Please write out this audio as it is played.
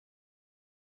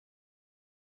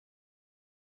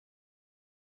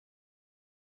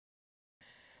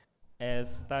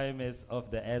As time is of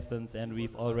the essence and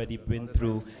we've already been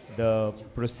through the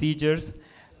procedures,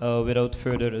 without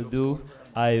further ado,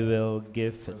 I will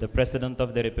give the President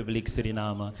of the Republic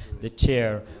Suriname, the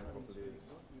Chair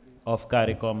of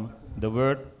Caricom, the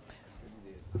word.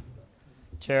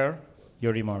 Chair,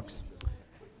 your remarks.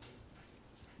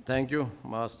 Thank you,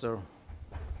 Master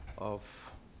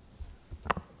of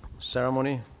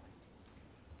Ceremony,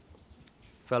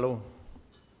 fellow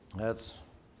heads,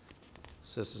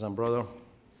 sisters and brothers,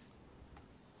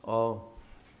 all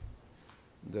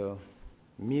the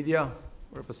media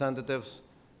representatives,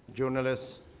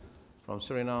 journalists from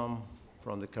Suriname,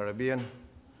 from the Caribbean.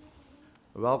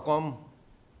 Welcome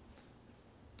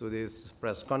to this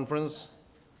press conference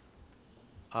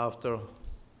after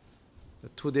the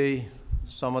two-day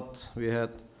summit we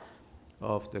had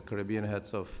of the Caribbean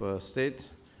heads of state.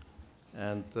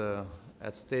 And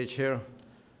at stage here,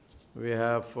 we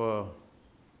have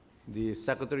the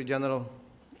Secretary General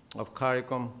of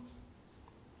Caricom,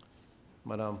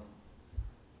 Madame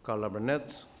Carla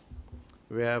Burnett.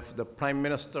 We have the Prime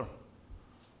Minister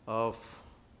of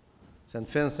St.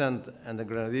 Vincent and the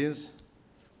Grenadines,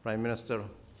 Prime Minister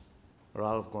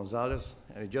Ralph Gonzalez,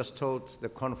 and he just told the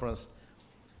conference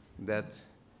that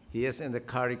he is in the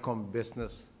Caricom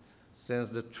business since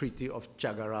the Treaty of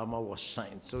Chagarama was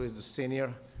signed. So he's the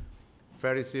senior,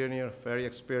 very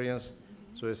experienced.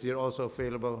 So he's here also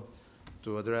available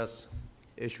to address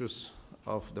issues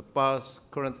of the past,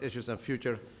 current issues, and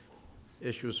future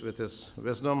issues with his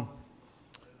wisdom.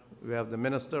 We have the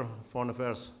Minister of Foreign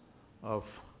Affairs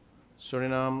of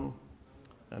Suriname,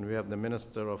 and we have the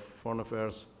Minister of Foreign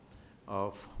Affairs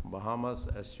of Bahamas.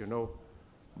 As you know,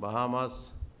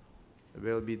 Bahamas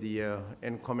will be the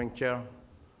incoming chair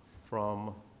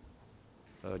from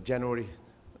January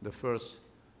the 1st,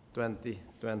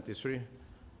 2023,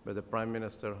 but the Prime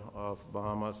Minister of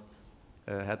Bahamas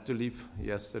had to leave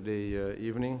yesterday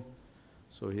evening,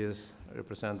 so he is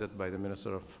represented by the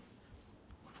Minister of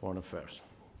Foreign Affairs.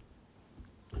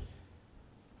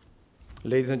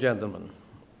 Ladies and gentlemen,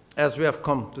 as we have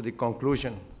come to the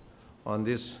conclusion on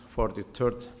this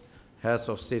 43rd Heads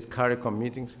of State Caricom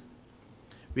meeting,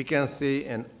 we can say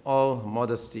in all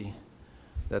modesty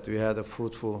that we had a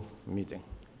fruitful meeting.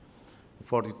 The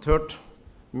 43rd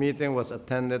meeting was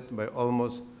attended by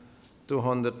almost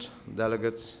 200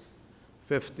 delegates,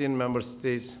 15 member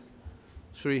states,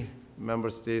 3 member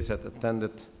states had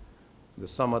attended the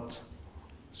summit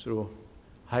through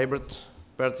hybrid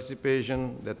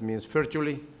participation, that means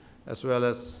virtually as well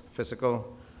as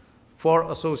physical. 4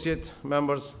 associate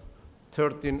members,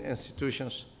 13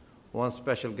 institutions, 1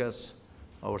 special guest,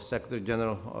 our Secretary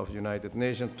General of the United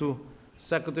Nations, 2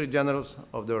 Secretary Generals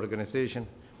of the Organization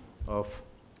of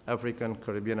African,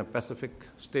 Caribbean, and Pacific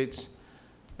States,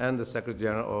 and the Secretary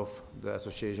General of the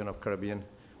Association of Caribbean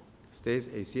States,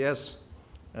 ACS,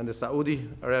 and the Saudi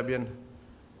Arabian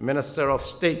Minister of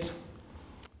State.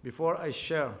 Before I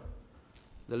share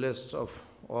the list of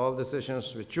all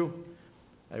decisions with you,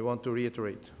 I want to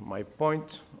reiterate my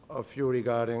point of view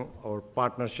regarding our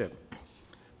partnership.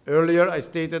 Earlier, I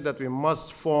stated that we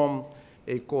must form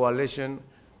a coalition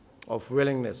of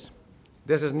willingness.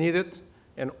 This is needed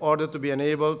in order to be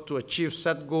enabled to achieve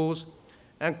set goals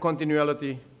and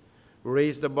continually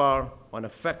raise the bar on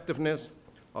effectiveness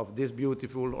of this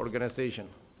beautiful organization.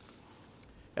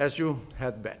 As you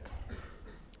head back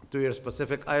to your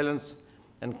specific islands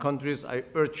and countries, I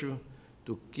urge you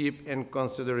to keep in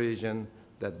consideration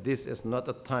that this is not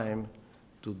a time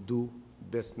to do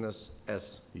business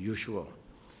as usual.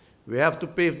 We have to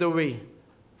pave the way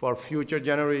for future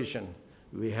generations.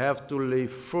 We have to lay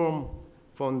firm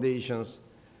foundations,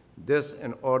 this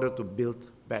in order to build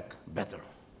back better.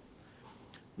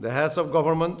 The heads of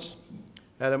government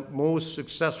had a most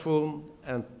successful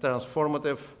and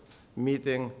transformative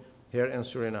meeting here in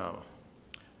Suriname.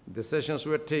 Decisions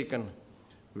were taken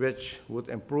which would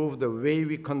improve the way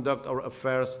we conduct our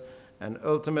affairs and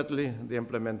ultimately the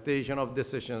implementation of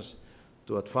decisions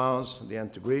to advance the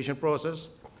integration process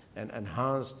and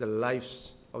enhance the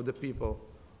lives of the people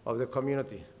of the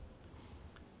community.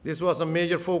 This was a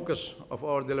major focus of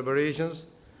our deliberations,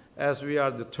 as we are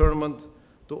determined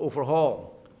to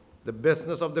overhaul the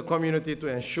business of the community to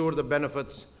ensure the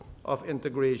benefits of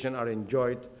integration are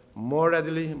enjoyed more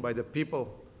readily by the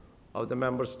people of the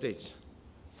member states.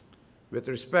 With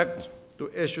respect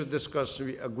to issues discussed,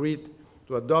 we agreed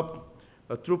to adopt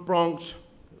a two-pronged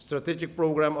strategic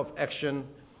program of action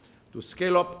to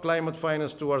scale up climate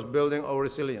finance towards building our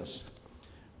resilience.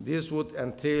 This would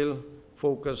entail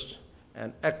focused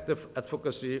and active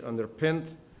advocacy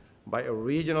underpinned by a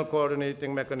regional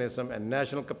coordinating mechanism and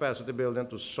national capacity building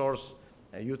to source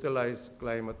and utilize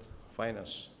climate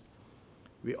finance.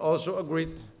 We also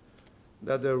agreed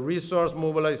that the resource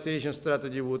mobilization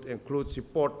strategy would include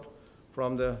support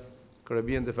from the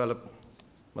Caribbean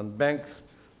Development Bank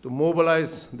to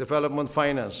mobilize development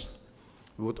finance.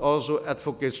 We would also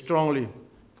advocate strongly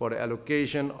for the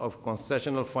allocation of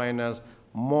concessional finance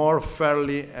more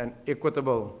fairly and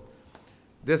equitable.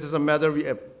 This is a matter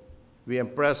we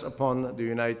impressed upon the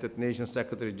United Nations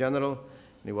Secretary General,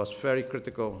 and he was very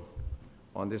critical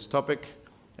on this topic,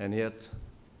 and he had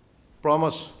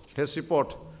promised his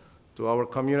support to our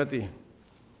community.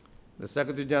 The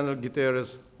Secretary General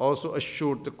Guterres also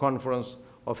assured the conference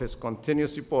of his continued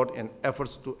support in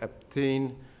efforts to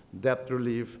obtain debt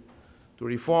relief, to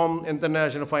reform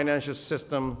international financial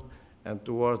system, and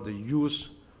towards the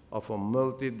use of a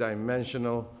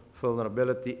multidimensional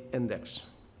vulnerability index.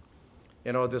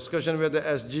 In our discussion with the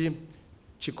SG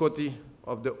Chikoti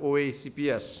of the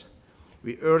OACPS,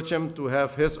 we urge him to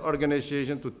have his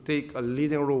organization to take a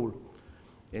leading role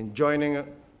in joining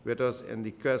with us in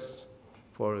the quest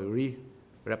for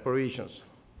reparations.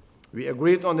 We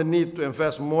agreed on the need to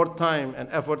invest more time and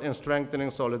effort in strengthening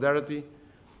solidarity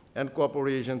and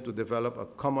cooperation to develop a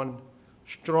common,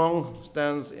 strong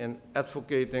stance in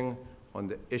advocating on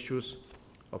the issues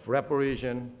of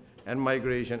reparation and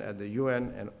migration at the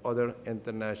UN and other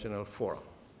international fora.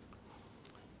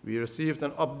 We received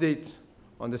an update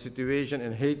on the situation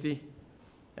in Haiti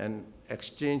and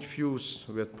exchanged views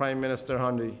with Prime Minister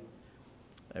Henry,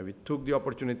 and we took the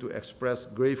opportunity to express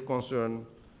grave concern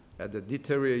at the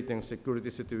deteriorating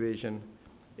security situation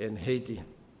in Haiti.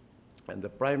 And the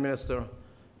Prime Minister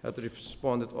had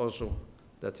responded also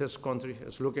that his country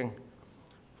is looking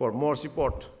for more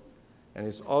support and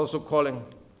is also calling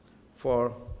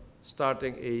for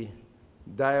starting a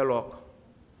dialogue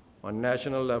on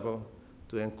national level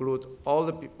to include all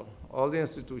the people, all the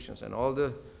institutions, and all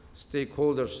the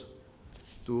stakeholders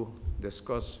to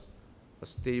discuss a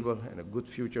stable and a good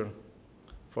future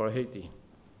for Haiti.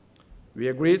 We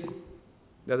agreed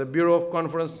that the Bureau of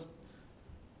Conference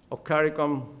of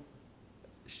Caricom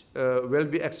will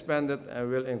be expanded and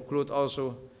will include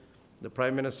also the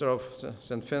Prime Minister of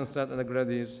St. Vincent and the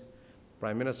Grenadines,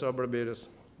 Prime Minister of Barbados,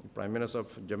 the Prime Minister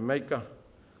of Jamaica,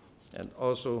 and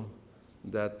also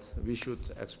that we should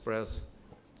express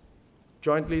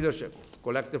joint leadership,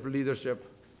 collective leadership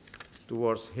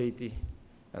towards Haiti.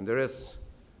 And there is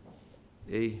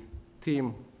a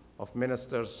team of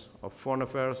ministers of foreign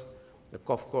affairs. The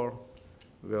COFCOR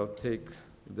will take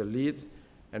the lead.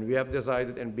 And we have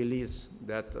decided in Belize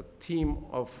that a team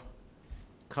of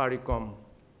Caricom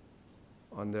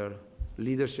under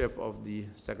leadership of the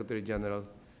Secretary General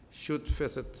should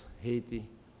visit Haiti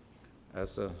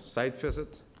as a site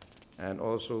visit and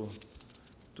also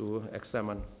to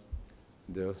examine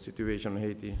the situation in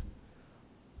Haiti.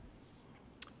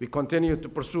 We continue to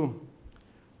pursue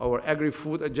our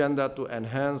agri-food agenda to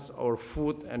enhance our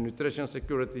food and nutrition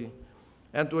security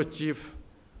and to achieve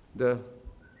the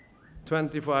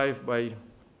 25 by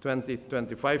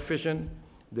 2025 vision,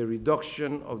 the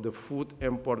reduction of the food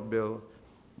import bill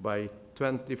by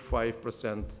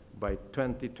 25% by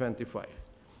 2025.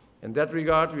 In that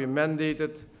regard, we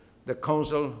mandated the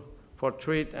Council for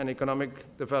Trade and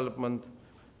Economic Development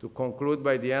to conclude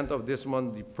by the end of this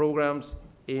month the programs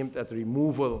aimed at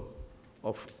removal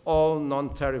of all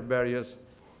non-tariff barriers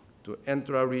to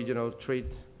intra-regional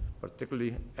trade,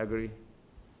 particularly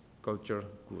agriculture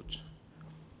goods.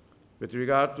 With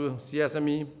regard to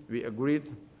CSME, we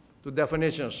agreed to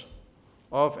definitions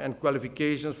of and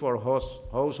qualifications for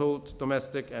household,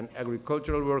 domestic, and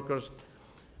agricultural workers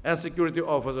and security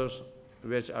officers,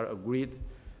 which are agreed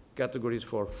categories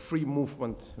for free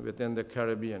movement within the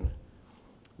Caribbean.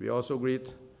 We also agreed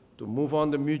to move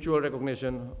on the mutual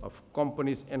recognition of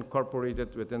companies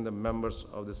incorporated within the members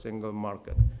of the single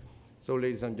market. So,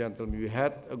 ladies and gentlemen, we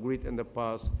had agreed in the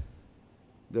past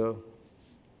the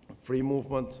free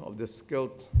movement of the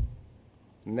skilled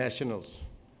nationals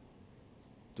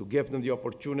to give them the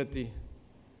opportunity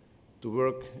to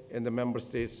work in the member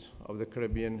states of the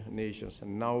Caribbean nations.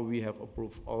 And now we have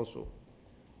approved also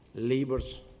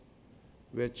labors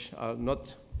which are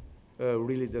not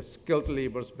really the skilled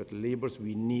labors, but labors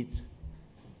we need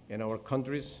in our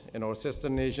countries, in our sister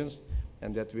nations,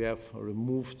 and that we have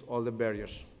removed all the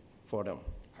barriers for them.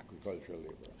 Agricultural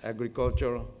labor.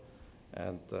 Agriculture,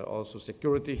 and also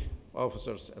security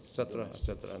officers, et cetera,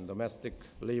 and domestic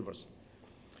labors.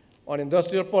 On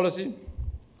industrial policy,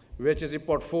 which is a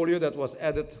portfolio that was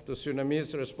added to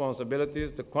Suriname's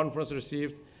responsibilities, the conference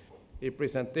received a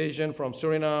presentation from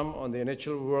Suriname on the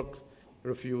initial work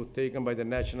review taken by the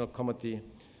National Committee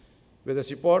with the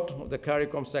support of the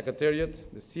Caricom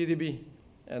Secretariat, the CDB,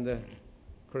 and the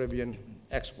Caribbean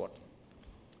Export.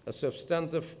 A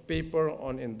substantive paper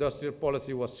on industrial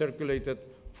policy was circulated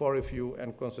for review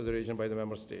and consideration by the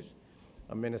member states.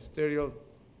 A ministerial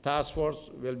task force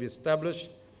will be established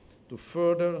to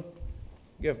further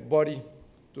give body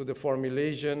to the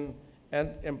formulation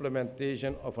and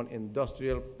implementation of an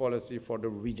industrial policy for the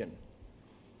region.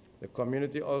 The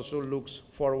community also looks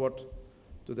forward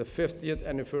to the 50th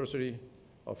anniversary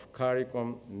of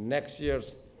Caricom next year,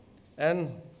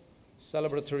 and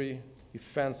celebratory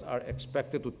events are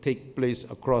expected to take place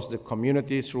across the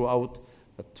community throughout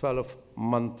a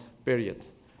 12-month period.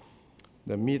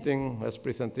 The meeting has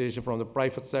presentation from the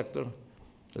private sector,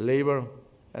 labor,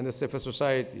 and the civil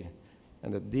society.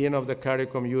 And the Dean of the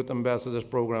Caricom Youth Ambassadors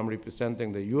Program,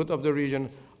 representing the youth of the region,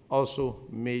 also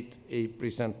made a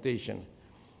presentation.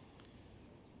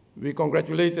 We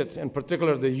congratulated, in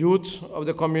particular, the youth of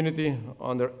the community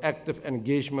on their active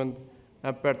engagement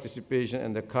and participation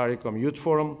in the Caricom Youth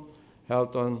Forum,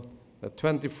 held on the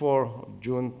 24th of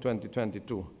June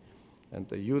 2022. And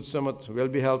the Youth Summit will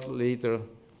be held later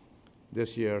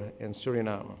this year in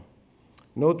Suriname.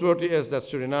 Noteworthy is that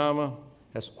Suriname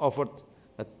has offered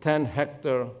a 10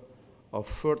 hectare of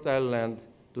fertile land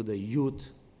to the youth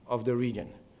of the region.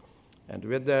 And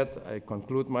with that, I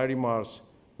conclude my remarks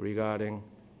regarding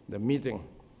the meeting.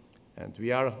 And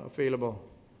we are available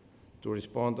to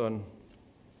respond on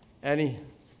any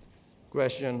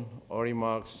question or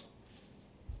remarks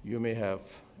you may have.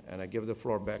 And I give the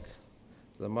floor back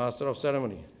to the Master of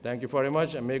Ceremony. Thank you very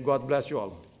much, and may God bless you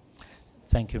all.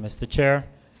 Thank you, Mr. Chair.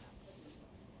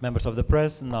 Members of the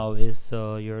press, now is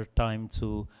your time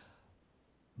to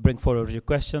bring forward your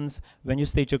questions. When you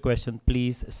state your question,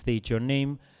 please state your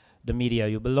name, the media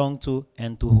you belong to,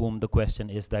 and to whom the question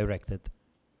is directed.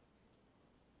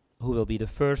 Who will be the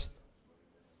first?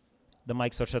 The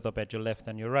mics are set up at your left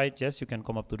and your right. Yes, you can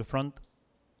come up to the front.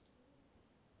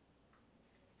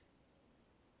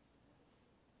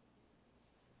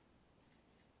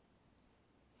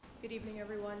 Good evening,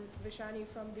 everyone. Vishani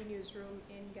from the newsroom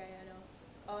in Guyana.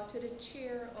 To the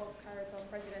chair of Caricom,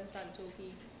 President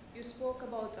Santoki, you spoke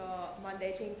about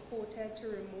mandating COTED to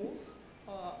remove,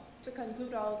 to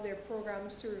conclude all of their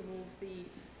programs to remove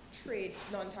the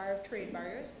non-tariff trade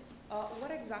barriers.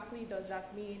 What exactly does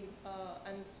that mean?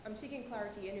 And I'm seeking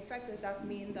clarity. In effect, does that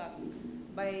mean that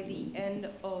by the end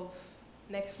of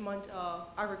next month,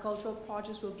 agricultural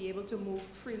produce will be able to move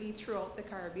freely throughout the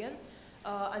Caribbean?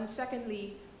 And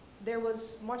secondly, there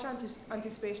was much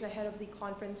anticipation ahead of the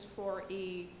conference for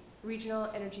a regional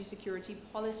energy security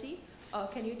policy.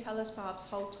 Can you tell us perhaps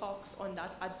how talks on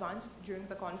that advanced during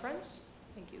the conference?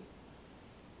 Thank you.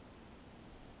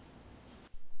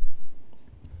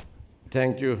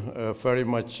 Thank you very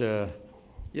much.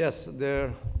 Yes,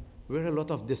 there were a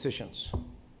lot of decisions.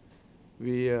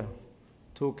 We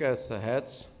took as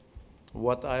heads.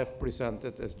 What I have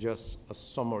presented is just a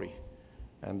summary.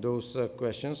 And those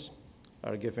questions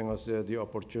are giving us the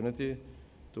opportunity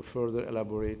to further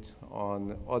elaborate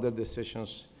on other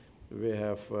decisions we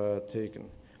have taken.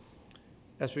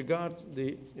 As regards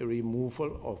the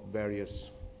removal of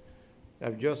barriers,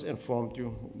 I've just informed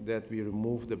you that we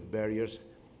removed the barriers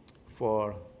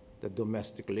for the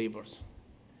domestic laborers.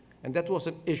 And that was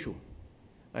an issue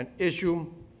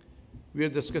we are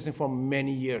discussing for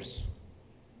many years.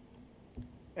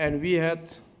 And we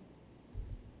had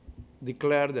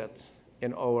declared that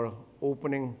in our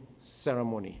opening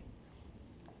ceremony,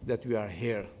 that we are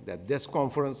here, that this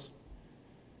conference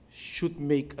should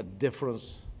make a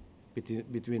difference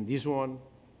between this one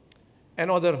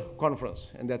and other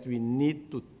conference, and that we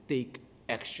need to take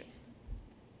action.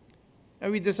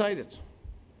 And we decided.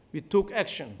 We took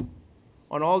action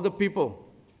on all the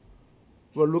people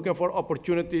who are looking for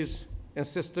opportunities in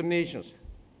sister nations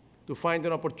to find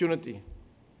an opportunity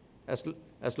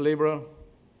as laborer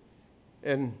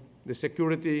in the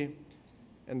security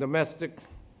and domestic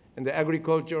and the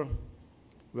agriculture.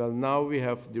 Well, now we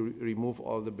have to remove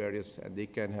all the barriers, and they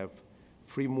can have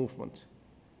free movement,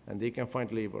 and they can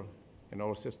find labor in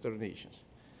our sister nations.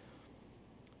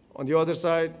 On the other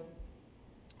side,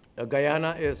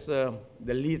 Guyana is the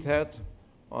lead head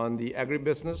on the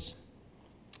agribusiness.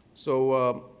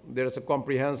 So there is a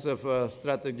comprehensive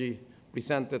strategy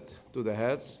presented to the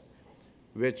heads,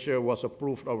 which was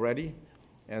approved already.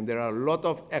 And there are a lot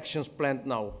of actions planned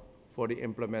now for the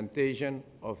implementation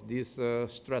of this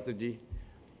strategy.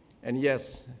 And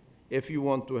yes, if you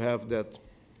want to have that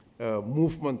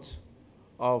movement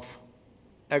of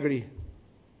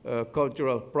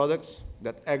agricultural products,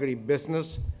 that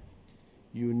agribusiness,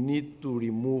 you need to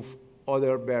remove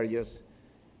other barriers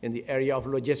in the area of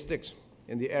logistics,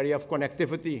 in the area of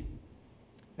connectivity.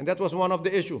 And that was one of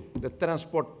the issues. The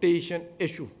transportation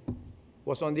issue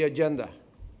was on the agenda.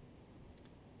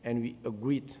 and we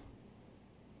agreed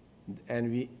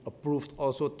and we approved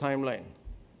also timeline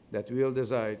that we'll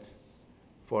decide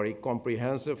for a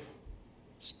comprehensive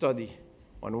study.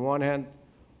 On one hand,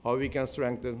 how we can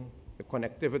strengthen the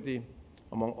connectivity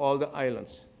among all the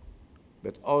islands,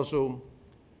 but also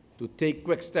to take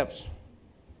quick steps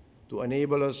to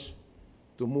enable us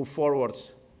to move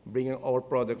forwards, bringing our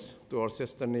products to our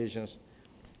sister nations.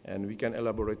 And we can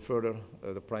elaborate further.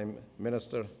 The Prime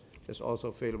Minister is also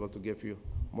available to give you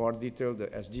more detail. The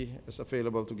SG is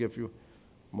available to give you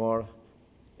more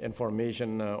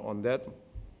information on that.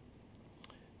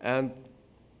 And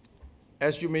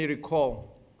as you may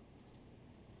recall,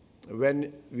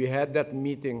 when we had that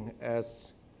meeting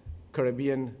as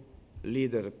Caribbean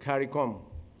leader, Caricom,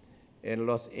 in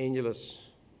Los Angeles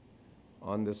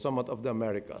on the Summit of the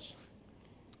Americas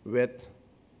with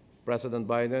President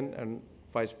Biden and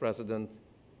Vice President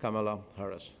Kamala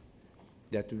Harris,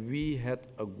 that we had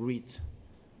agreed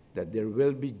that there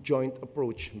will be joint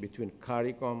approach between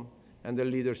Caricom and the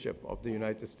leadership of the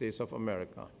United States of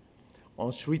America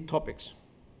on 3 topics,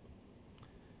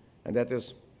 and that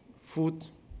is food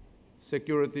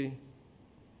security,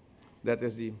 that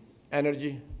is the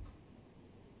energy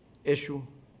issue,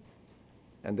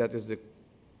 and that is the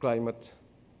climate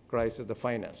crisis, the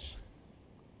finance.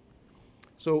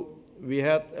 So we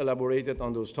had elaborated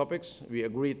on those topics. We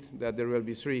agreed that there will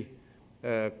be 3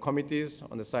 committees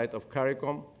on the side of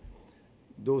Caricom.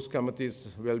 Those committees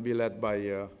will be led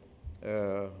by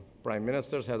prime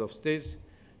ministers, head of states,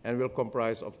 and will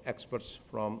comprise of experts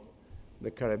from the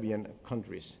Caribbean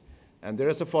countries. And there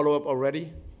is a follow-up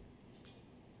already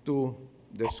to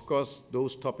discuss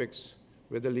those topics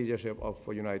with the leadership of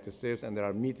the United States, and there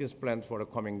are meetings planned for the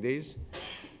coming days.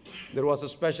 There was a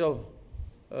special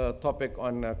topic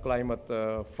on climate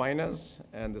finance,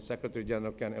 and the Secretary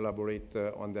General can elaborate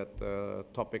on that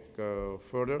topic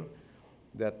further.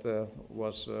 That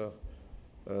was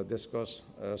discussed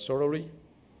thoroughly.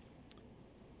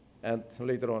 And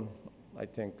later on, I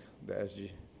think the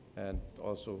SG and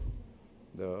also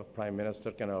the Prime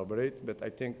Minister can elaborate. But I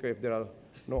think if there are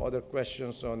no other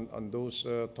questions on those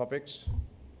topics,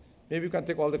 maybe you can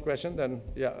take all the questions. Then,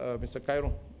 yeah, Mr.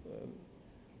 Cairo.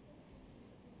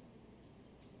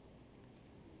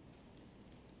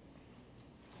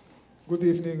 Good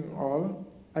evening, all.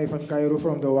 Ivan Cairo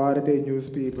from the Warate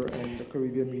newspaper and the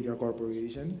Caribbean Media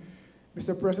Corporation.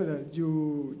 Mr. President,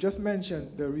 you just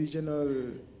mentioned the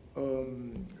regional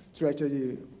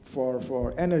strategy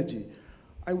for energy.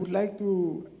 I would like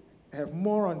to have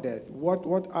more on that.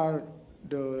 What are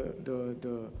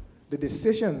the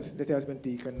decisions that has been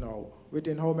taken now?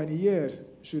 Within how many years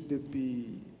should they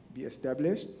be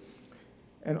established?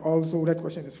 And also, that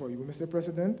question is for you, Mr.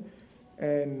 President.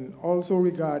 And also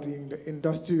regarding the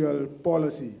industrial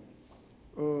policy,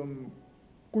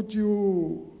 could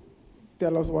you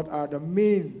tell us what are the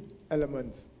main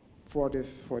elements for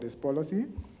this policy?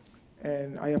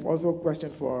 And I have also a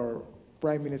question for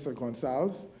Prime Minister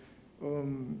Gonsalves.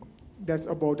 That's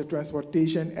about the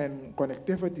transportation and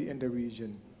connectivity in the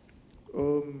region.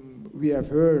 We have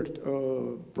heard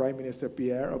Prime Minister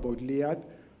Pierre about LIAT.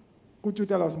 Could you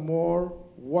tell us more?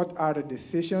 What are the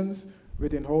decisions?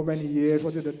 Within how many years?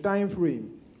 What is the time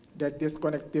frame that this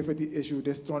connectivity issue,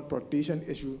 this transportation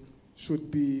issue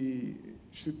should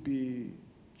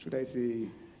I say,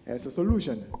 as a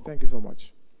solution? Thank you so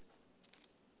much.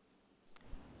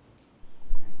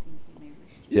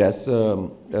 Yes,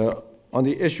 on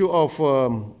the issue of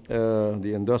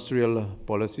the industrial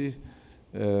policy,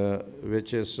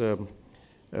 which is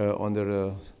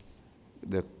under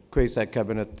the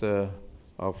quasi-cabinet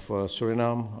of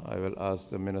Suriname, I will ask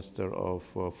the Minister of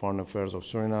Foreign Affairs of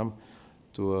Suriname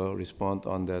to respond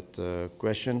on that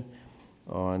question.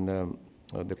 On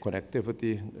the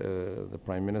connectivity, the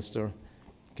Prime Minister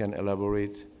can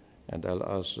elaborate, and I'll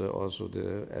ask also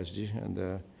the SG and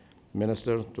the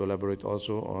Minister to elaborate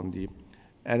also on the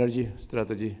energy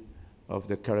strategy of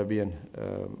the Caribbean.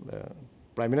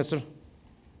 Prime Minister.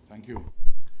 Thank you.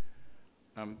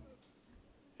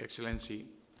 Excellency,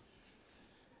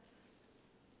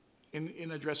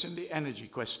 in addressing the energy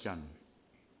question,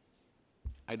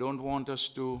 I don't want us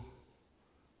to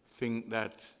think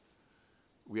that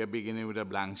we are beginning with a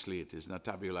blank slate. It's not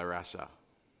tabula rasa.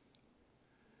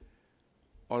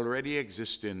 Already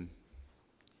existing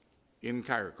in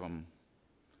Caricom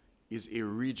is a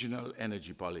regional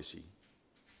energy policy.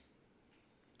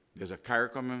 There's a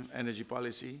Caricom energy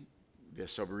policy.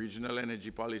 There's sub-regional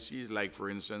energy policies, like, for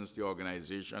instance, the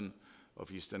Organization of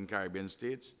Eastern Caribbean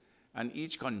States. And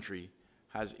each country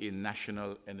has a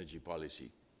national energy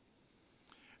policy.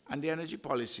 And the energy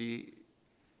policy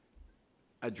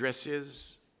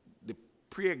addresses the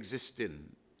pre-existing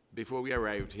before we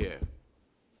arrived here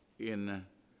in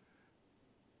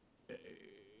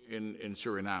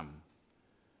Suriname,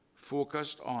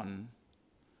 focused on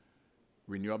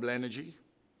renewable energy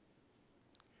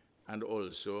and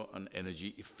also on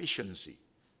energy efficiency.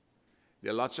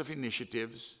 There are lots of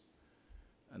initiatives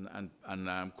and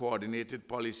coordinated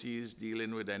policies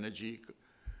dealing with energy,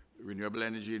 renewable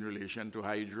energy in relation to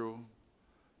hydro,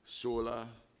 solar,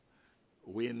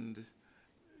 wind,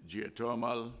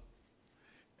 geothermal,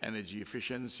 energy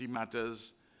efficiency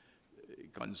matters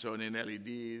concerning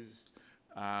LEDs,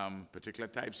 particular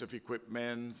types of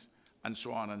equipment, and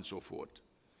so on and so forth.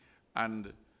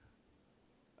 And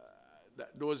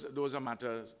those are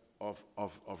matters of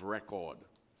record.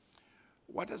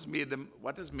 What has made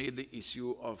the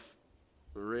issue of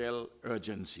real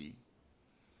urgency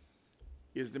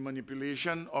is the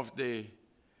manipulation of the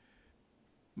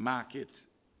market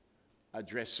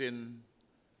addressing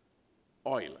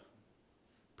oil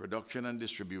production and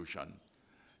distribution,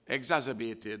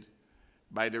 exacerbated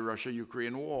by the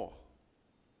Russia-Ukraine war.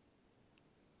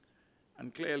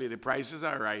 And clearly the prices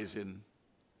are rising,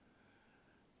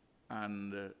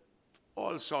 and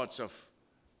all sorts of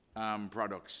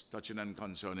products touching and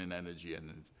concerning energy,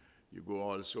 and you go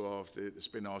also off the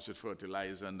spin-offs with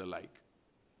fertilizer and the like.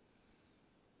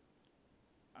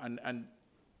 And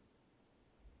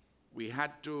we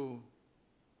had to,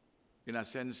 in a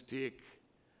sense, take,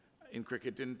 in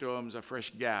cricketing terms, a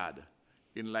fresh guard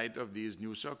in light of these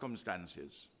new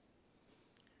circumstances.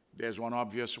 There's one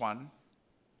obvious one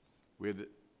with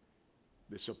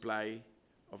the supply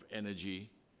of energy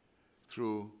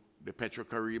through the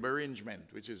Petro-Carib arrangement,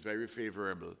 which is very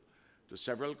favorable to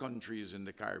several countries in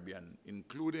the Caribbean,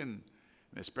 including,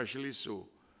 and especially so,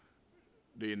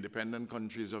 the independent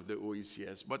countries of the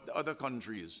OECS, but other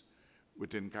countries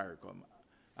within Caricom.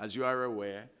 As you are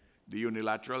aware, the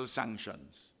unilateral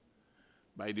sanctions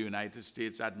by the United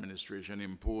States administration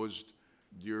imposed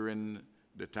during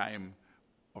the time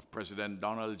of President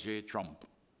Donald J. Trump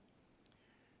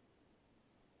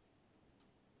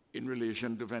in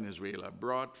relation to Venezuela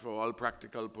brought, for all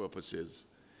practical purposes,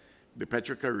 the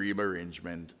Petro-Carib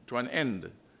arrangement to an end.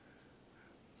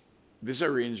 This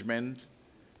arrangement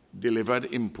delivered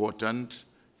important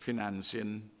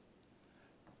financing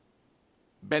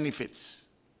benefits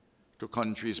to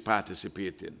countries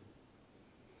participating.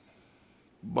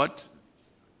 But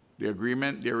the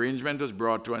arrangement was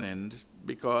brought to an end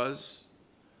because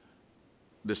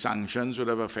the sanctions would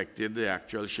have affected the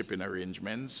actual shipping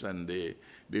arrangements and the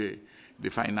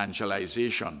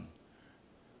financialization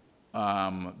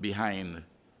behind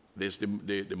this,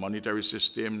 the monetary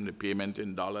system, the payment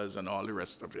in dollars, and all the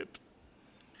rest of it.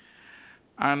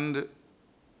 And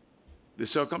the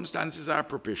circumstances are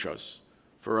propitious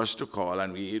for us to call,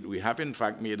 and we have in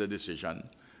fact made a decision,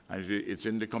 and it's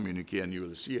in the communique and you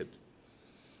will see it,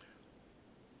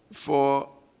 for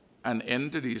an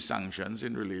end to these sanctions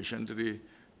in relation to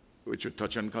which would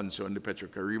touch and concern the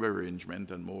Petro-Carib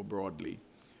arrangement and more broadly.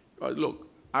 Because look,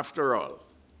 after all,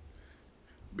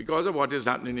 because of what is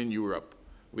happening in Europe,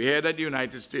 we hear that the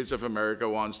United States of America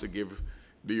wants to give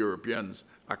the Europeans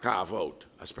a carve-out,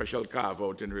 a special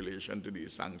carve-out in relation to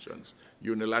these sanctions,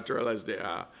 unilateral as they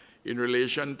are, in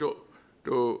relation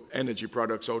to energy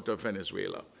products out of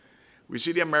Venezuela. We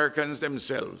see the Americans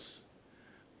themselves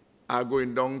are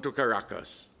going down to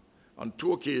Caracas on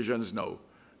 2 occasions now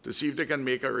to see if they can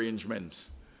make arrangements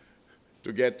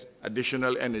to get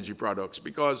additional energy products.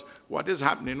 Because what is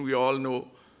happening, we all know,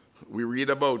 we read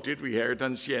about it, we hear it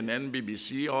on CNN,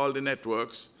 BBC, all the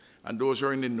networks, and those who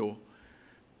are in the know,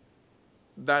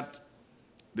 that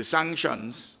the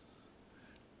sanctions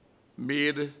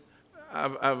made,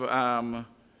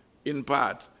 in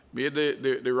part, made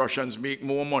the Russians make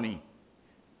more money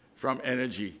from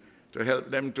energy to help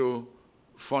them to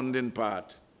fund, in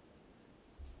part,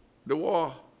 the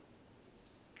war.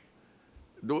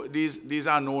 These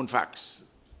are known facts.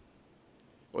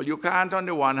 Well, you can't, on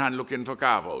the one hand, looking for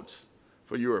carve-outs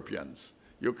for Europeans.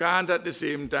 You can't, at the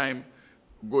same time,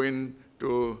 going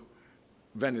to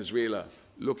Venezuela,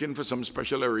 looking for some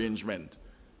special arrangement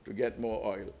to get more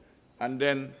oil. And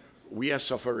then we are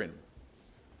suffering.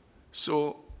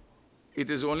 So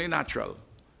it is only natural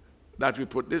that we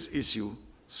put this issue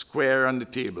square on the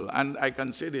table. And I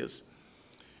can say this.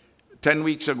 10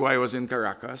 weeks ago, I was in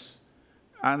Caracas,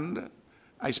 and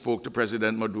I spoke to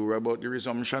President Maduro about the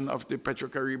resumption of the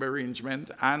Petro-Carib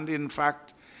arrangement, and in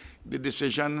fact, the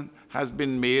decision has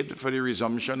been made for the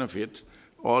resumption of it,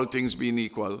 all things being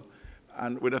equal,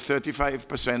 and with a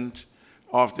 35%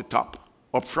 off the top,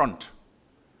 up front.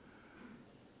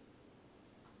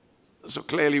 So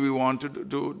clearly we want to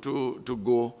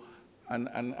go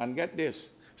and get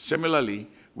this. Similarly,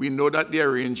 We know that the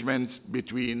arrangements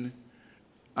between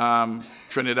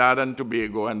Trinidad and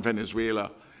Tobago and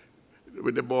Venezuela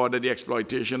with the border, the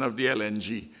exploitation of the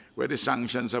LNG, where the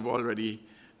sanctions have already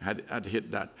had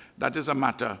hit that. That is a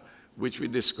matter which we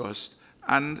discussed,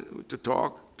 and to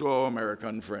talk to our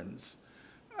American friends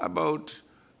about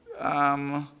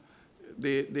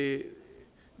the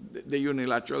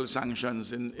unilateral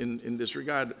sanctions in this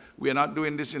regard. We are not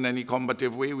doing this in any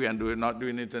combative way. We are not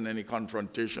doing it in any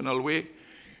confrontational way.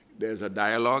 There's a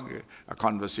dialogue, a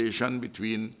conversation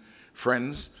between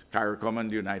friends, Caricom and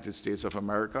the United States of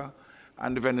America,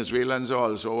 and the Venezuelans are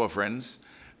also our friends.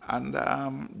 And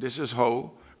this is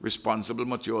how responsible,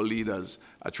 mature leaders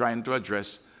are trying to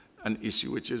address an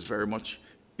issue which is very much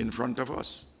in front of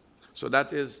us. So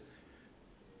that is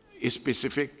a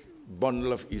specific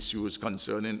bundle of issues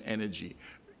concerning energy,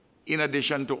 in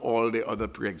addition to all the other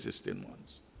pre-existing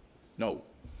ones. Now,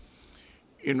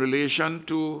 in relation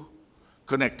to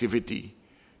connectivity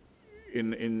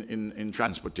in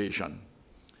transportation,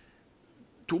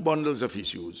 two bundles of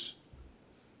issues.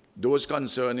 Those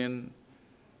concerning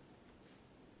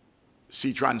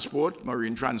sea transport,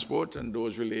 marine transport, and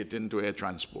those relating to air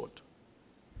transport.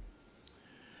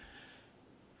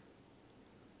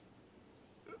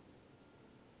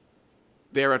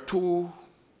 There are two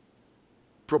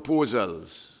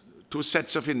proposals, two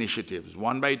sets of initiatives,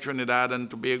 one by Trinidad and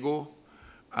Tobago,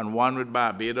 and one with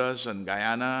Barbados and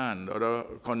Guyana and other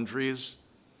countries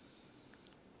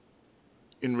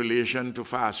in relation to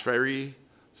fast ferry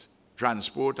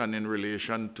transport and in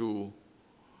relation to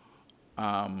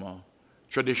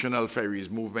traditional ferries,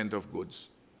 movement of goods.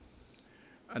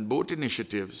 And both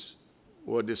initiatives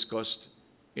were discussed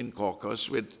in caucus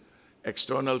with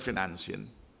external financing.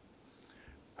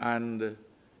 And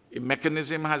a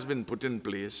mechanism has been put in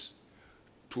place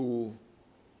to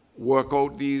work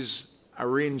out these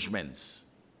arrangements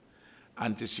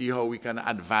and to see how we can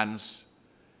advance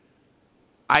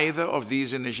either of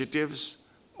these initiatives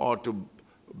or to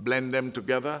blend them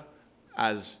together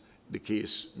as the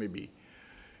case may be.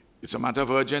 It's a matter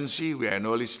of urgency. We are in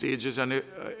early stages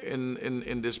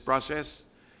in this process,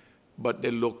 but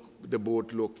they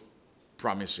both look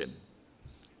promising.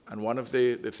 And one of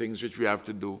the things which we have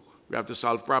to do, we have to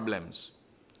solve problems.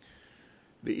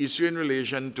 The issue in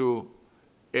relation to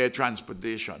air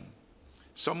transportation,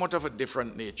 somewhat of a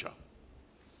different nature.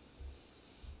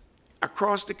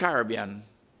 Across the Caribbean,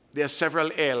 there are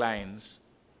several airlines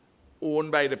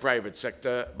owned by the private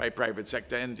sector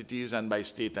entities and by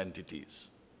state entities.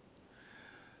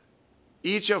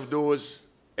 Each of those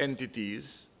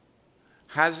entities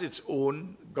has its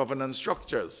own governance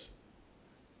structures,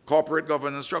 corporate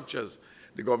governance structures.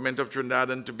 The government of Trinidad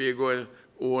and Tobago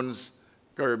owns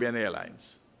Caribbean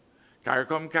Airlines.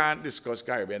 Caricom can't discuss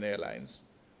Caribbean Airlines.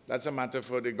 That's a matter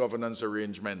for the governance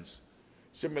arrangements.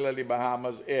 Similarly,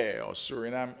 Bahamas Air or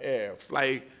Suriname Air,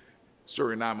 Fly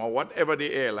Suriname, or whatever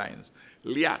the airlines.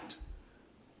 LIAT.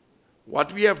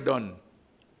 What we have done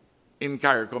in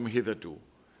Caricom hitherto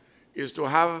is to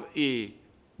have a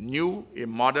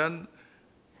modern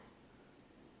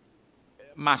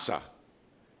MASA,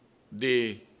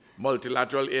 the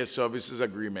Multilateral Air Services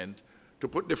Agreement, to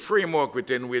put the framework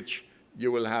within which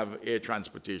you will have air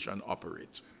transportation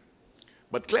operate.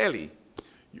 But clearly,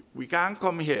 we can't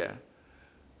come here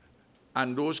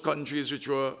and those countries which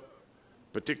were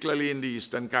particularly in the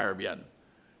Eastern Caribbean,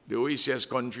 the OECS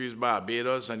countries,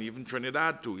 Barbados, and even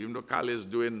Trinidad too, even though Cali is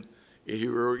doing a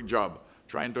heroic job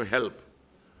trying to help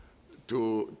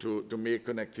to make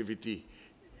connectivity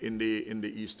in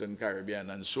the Eastern Caribbean,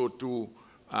 and so too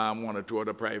one or two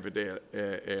other private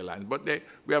airlines. But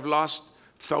we have lost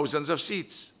thousands of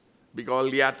seats because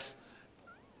LIAT,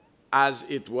 as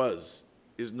it was,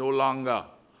 is no longer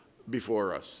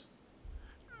before us.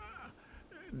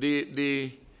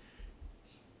 You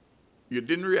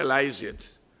didn't realize it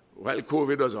while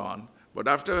COVID was on, but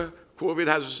after COVID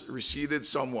has receded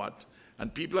somewhat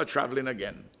and people are traveling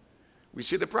again, we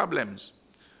see the problems.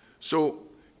 So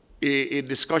a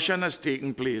discussion has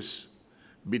taken place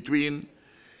between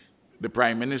the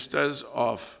prime ministers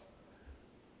of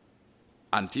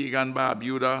Antigua and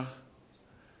Barbuda,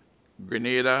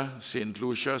 Grenada, St.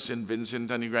 Lucia, St.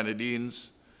 Vincent and the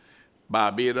Grenadines,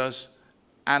 Barbados,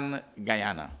 and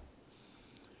Guyana.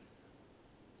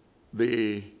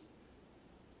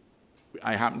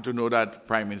 I happen to know that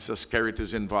Prime Minister Skerrit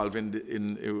is involved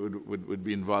would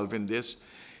be involved in this.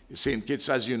 St. Kitts,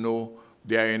 as you know,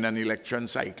 they are in an election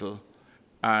cycle,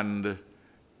 and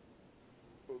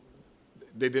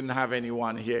they didn't have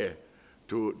anyone here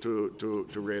to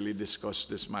really discuss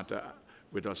this matter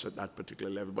with us at that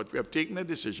particular level. But we have taken a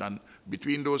decision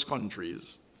between those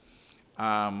countries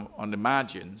on the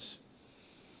margins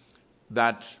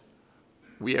that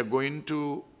we are going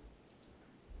to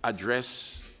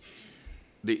address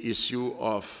the issue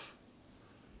of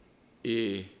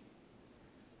a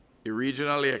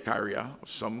regional air carrier of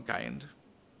some kind.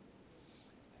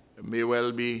 It may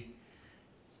well be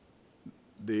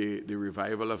the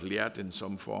revival of LIAT in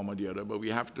some form or the other, but we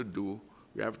have to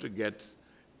get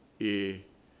a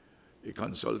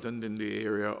consultant in the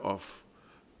area of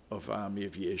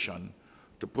aviation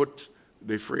to put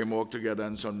the framework together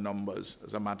and some numbers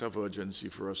as a matter of urgency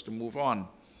for us to move on.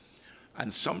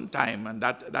 And sometime, and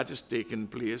that is taking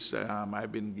place,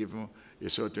 I've been given a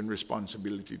certain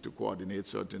responsibility to coordinate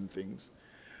certain things,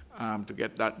 to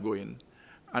get that going.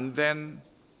 And then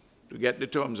to get the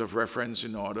terms of reference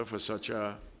in order for such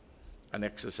an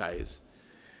exercise.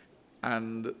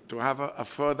 And to have a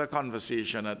further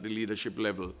conversation at the leadership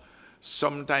level,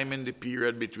 sometime in the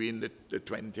period between the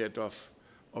 20th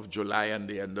of July and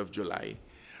the end of July.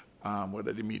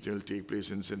 Whether the meeting will take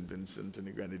place in St. Vincent and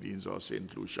the Grenadines or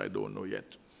St. Lucia, I don't know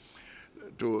yet,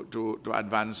 to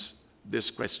advance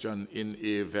this question in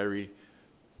a very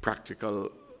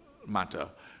practical matter.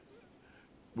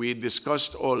 We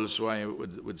discussed also, I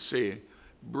would say,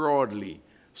 broadly,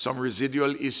 some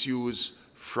residual issues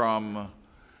from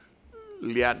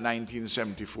LIAT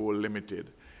 1974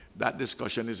 Limited. That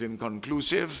discussion is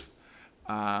inconclusive,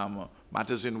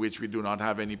 matters in which we do not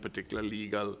have any particular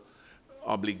legal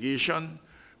obligation,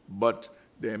 but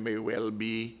there may well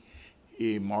be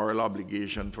a moral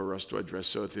obligation for us to address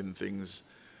certain things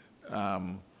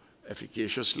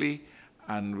efficaciously,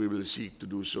 and we will seek to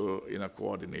do so in a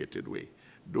coordinated way.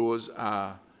 Those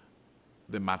are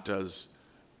the matters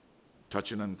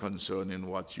touching and concerning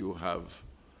what you have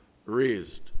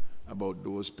raised about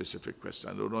those specific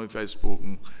questions. I don't know if I've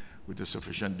spoken with a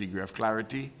sufficient degree of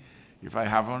clarity. If I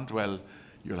haven't, well,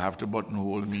 you'll have to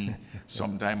buttonhole me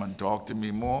sometime and talk to me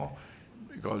more,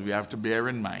 because we have to bear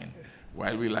in mind,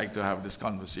 while we like to have this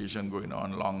conversation going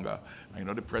on longer, I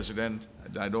know the President,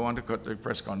 I don't want to cut the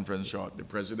press conference short, the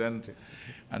President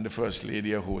and the First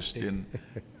Lady are hosting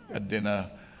a dinner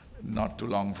not too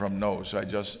long from now, so I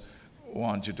just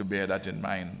want you to bear that in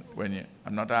mind.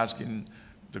 I'm not asking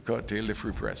to curtail the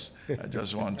free press, I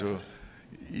just want to,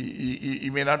 he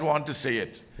may not want to say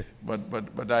it,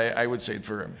 but I would say it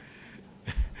for him.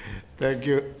 Thank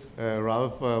you,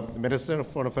 Ralph. Minister of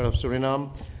Foreign Affairs of Suriname,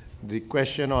 the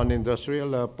question on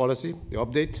industrial policy, the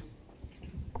update.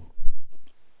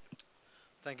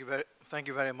 Thank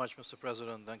you very much, Mr.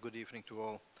 President, and good evening to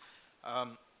all.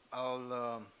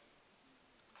 I'll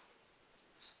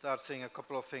start saying a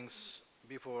couple of things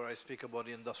before I speak about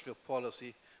the industrial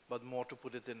policy, but more to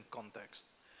put it in context.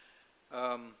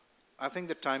 I think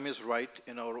the time is right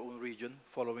in our own region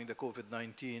following the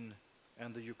COVID-19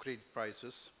 and the Ukraine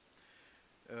crisis.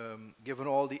 Given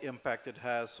all the impact it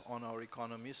has on our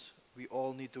economies, we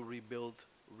all need to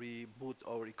reboot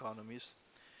our economies.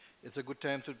 It's a good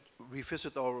time to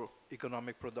revisit our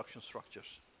economic production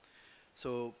structures.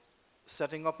 So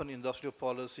setting up an industrial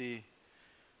policy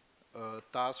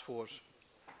task force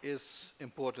is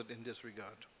important in this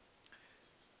regard.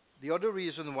 The other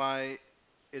reason why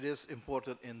it is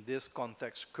important in this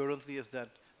context currently is that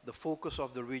the focus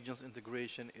of the region's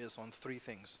integration is on three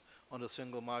things: on the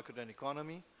single market and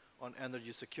economy, on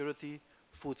energy security,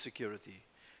 food security.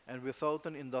 And without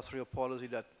an industrial policy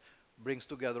that brings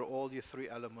together all the three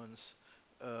elements,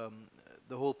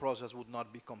 the whole process would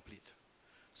not be complete.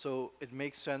 So it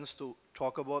makes sense to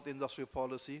talk about industrial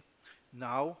policy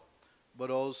now,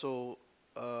 but also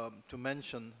to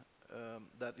mention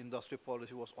that industrial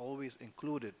policy was always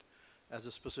included as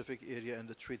a specific area in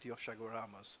the Treaty of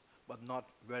Chaguaramas, but not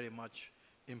very much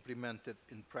implemented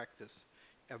in practice.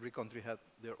 Every country had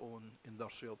their own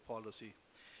industrial policy.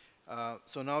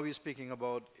 So now we're speaking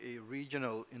about a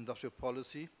regional industrial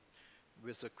policy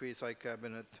with a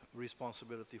quasi-cabinet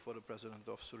responsibility for the President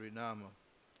of Suriname.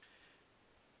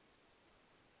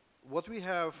 What we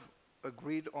have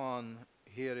agreed on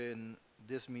here in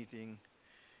this meeting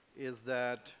is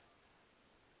that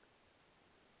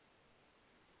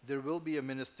there will be a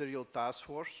ministerial task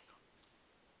force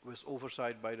with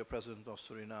oversight by the President of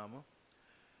Suriname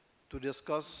to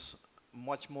discuss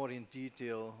much more in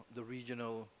detail the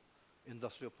regional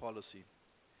industrial policy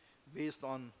based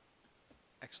on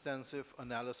extensive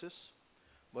analysis,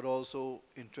 but also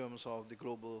in terms of the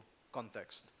global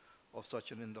context of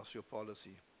such an industrial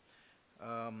policy.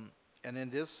 And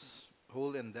in this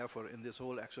whole endeavor, in this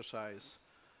whole exercise,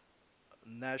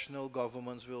 national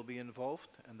governments will be involved,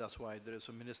 and that's why there is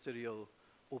a ministerial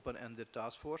open-ended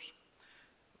task force,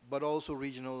 but also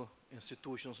regional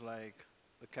institutions like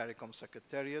the Caricom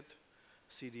Secretariat,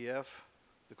 CDF,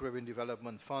 the Caribbean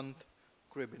Development Fund,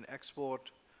 Caribbean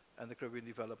Export, and the Caribbean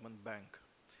Development Bank.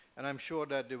 And I'm sure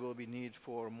that there will be need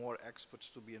for more experts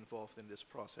to be involved in this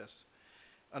process.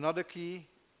 Another key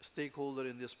stakeholder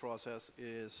in this process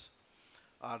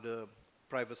are the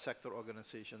private sector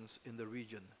organizations in the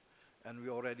region. And we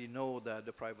already know that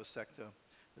the private sector,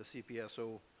 the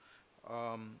CPSO,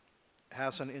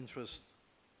 has an interest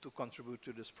to contribute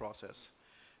to this process.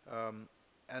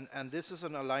 And this is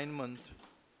an alignment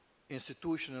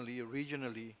institutionally,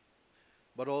 regionally,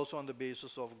 but also on the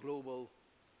basis of global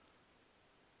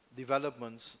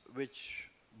developments, which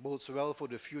bodes well for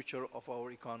the future of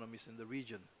our economies in the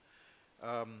region.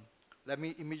 Let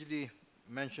me immediately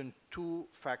mention two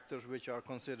factors which are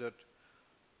considered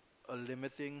a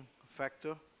limiting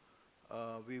factor.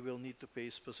 We will need to pay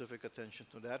specific attention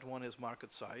to that. One is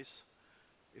market size.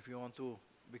 If you want to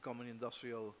become an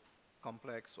industrial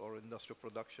complex or industrial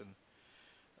production,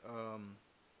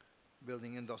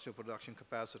 building industrial production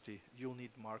capacity, you'll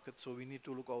need markets. So we need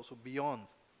to look also beyond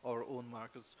our own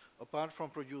markets, apart from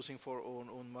producing for our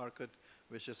own market,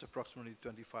 which is approximately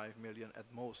 25 million at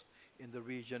most in the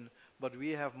region. But we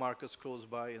have markets close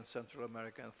by in Central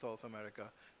America and South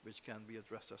America, which can be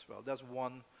addressed as well. That's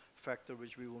one factor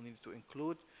which we will need to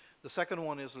include. The second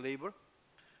one is labor.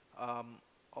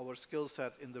 Our skill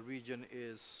set in the region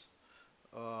is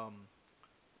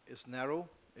narrow,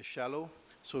 is shallow,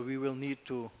 so we will need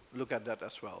to look at that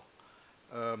as well.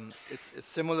 It's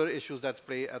similar issues that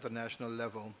play at the national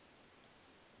level.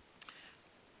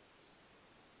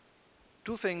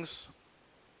 Two things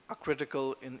are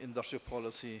critical in industrial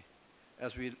policy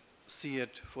as we see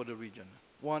it for the region.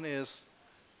 One is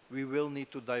we will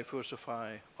need to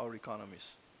diversify our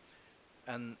economies.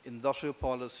 And industrial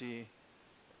policy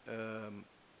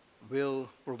will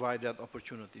provide that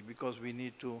opportunity because we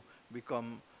need to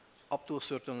become up to a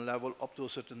certain level, up to a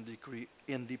certain degree,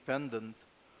 independent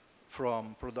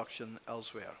from production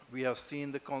elsewhere. We have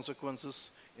seen the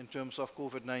consequences in terms of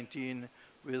COVID-19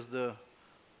 with the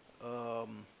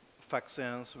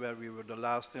vaccines, where we were the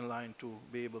last in line to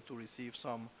be able to receive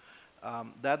some.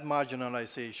 That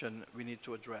marginalization we need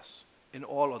to address in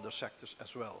all other sectors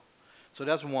as well. So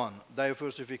that's one.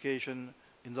 Diversification,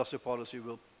 industrial policy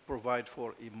will provide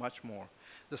for a much more.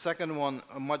 The second one,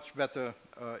 a much better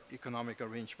economic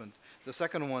arrangement. The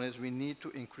second one is we need to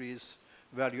increase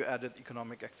value-added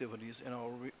economic activities in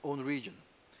our own region.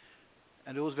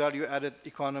 And those value-added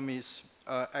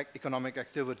economic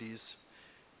activities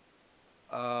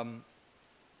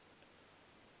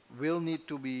will need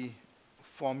to be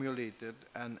formulated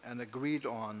and agreed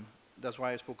on. That's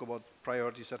why I spoke about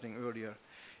priority setting earlier,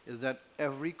 is that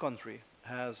every country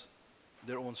has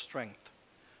their own strength.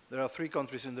 There are 3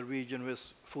 countries in the region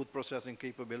with food processing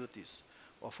capabilities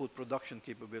or food production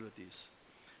capabilities.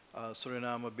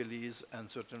 Suriname, Belize, and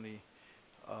certainly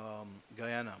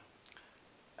Guyana.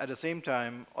 At the same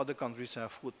time, other countries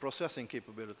have food processing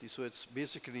capabilities, so it's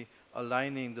basically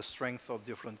aligning the strength of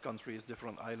different countries,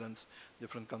 different islands,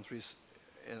 different countries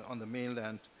on the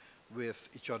mainland with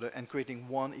each other and creating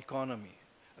one economy.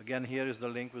 Again, here is the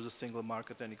link with the single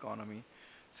market and economy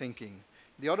thinking.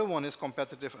 The other one is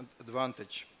competitive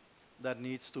advantage. That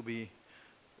needs to be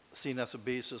seen as a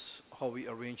basis how we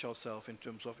arrange ourselves in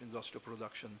terms of industrial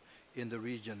production in the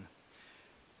region.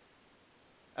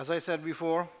 As I said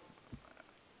before,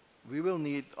 we will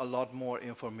need a lot more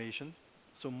information,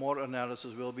 so more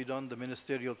analysis will be done. The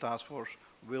ministerial task force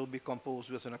will be composed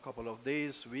within a couple of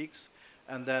days, weeks,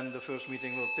 and then the first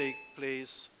meeting will take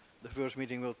place. The first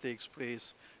meeting will take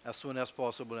place as soon as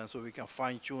possible, and so we can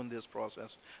fine-tune this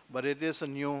process. But it is a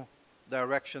new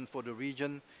direction for the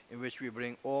region in which we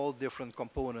bring all different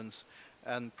components.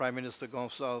 And Prime Minister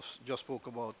Gonsalves just spoke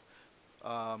about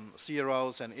sea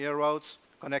routes and air routes.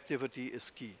 Connectivity is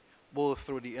key, both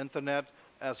through the internet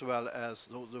as well as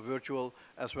the virtual,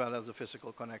 as well as the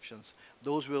physical connections.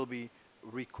 Those will be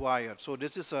required. So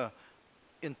this is an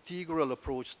integral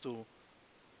approach to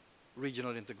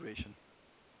regional integration.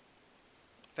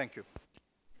 Thank you.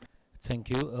 Thank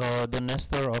you. The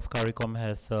Nestor of Caricom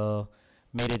has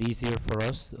made it easier for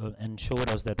us and showed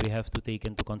us that we have to take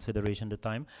into consideration the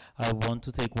time. I want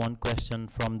to take one question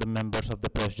from the members of the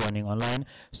press joining online.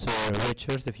 So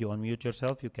Richards, if you unmute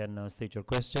yourself, you can state your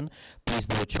question. Please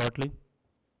do it shortly.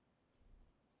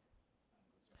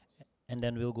 And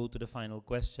then we'll go to the final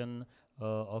question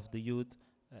of the youth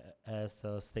as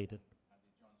stated.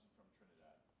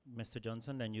 Mr.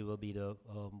 Johnson, then you will be the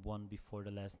one before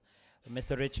the last.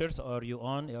 Mr. Richards, are you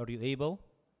on? Are you able?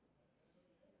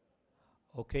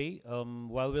 Okay,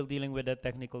 while we're dealing with that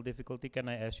technical difficulty, can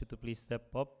I ask you to please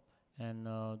step up and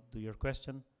do your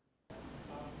question?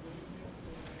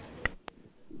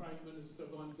 Prime Minister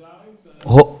Gonsalves and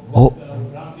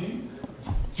Mr. Ramdi.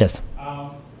 Yes.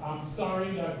 I'm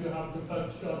sorry that you have to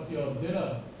cut short your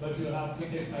dinner, but you have to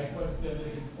take my question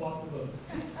if it's possible.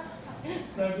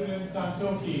 President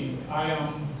Santoki, I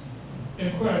am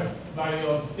impressed by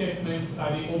your statement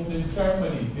at the opening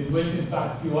ceremony, in which in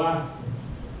fact you asked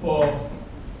for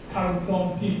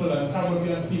Caricom people and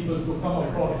Caribbean people to come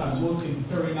across and work in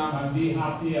Suriname and be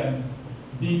happy and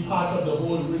be part of the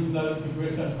whole regional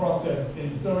integration process in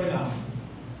Suriname.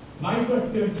 My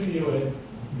question to you is,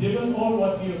 given all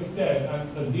what you have said,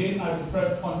 and again at the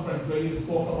press conference where you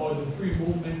spoke about the free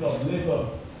movement of labor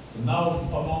now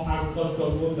among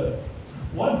agricultural workers,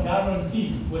 what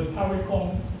guarantee will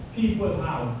Caricom people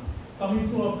have coming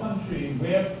to a country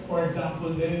where, for example,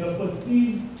 there is a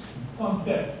perceived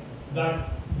concept that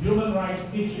human rights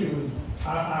issues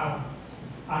are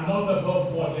not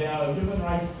above board, they are human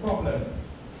rights problems?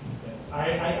 I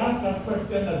ask that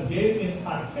question again in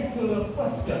particular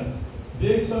question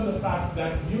based on the fact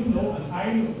that you know and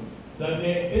I know that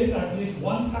there is at least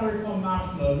one Caricom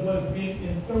national who has been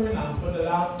in Suriname for the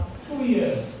last 2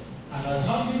 years and has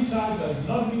not been charged, has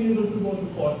not been able to go to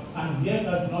court, and yet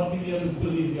has not been able to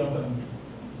leave your country.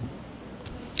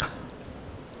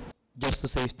 Just to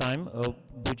save time,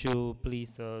 would you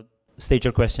please state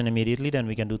your question immediately, then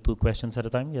we can do 2 questions at a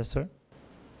time. Yes, sir.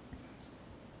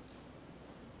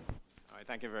 All right,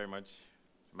 thank you very much.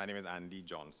 My name is Andy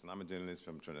Johnson. I'm a journalist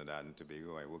from Trinidad and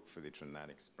Tobago. I work for the Trinidad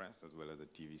Express as well as a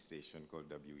TV station called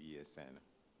WESN.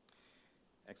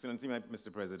 Excellency,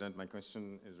 Mr. President, my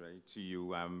question is really to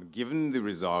you. Given the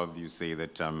resolve you say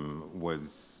that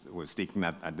was taken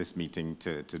at this meeting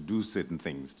to do certain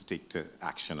things, to take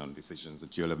action on decisions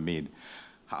that you all have made,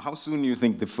 how soon do you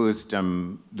think the first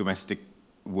domestic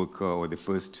worker or the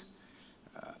first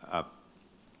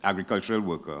agricultural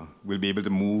worker will be able to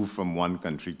move from one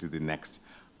country to the next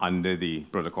under the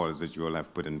protocols that you all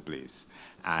have put in place?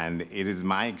 And it is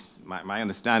my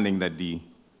understanding that the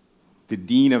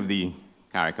Dean of the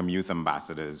Caricom Youth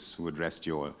Ambassadors who addressed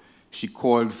you all, she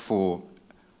called for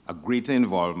a greater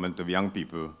involvement of young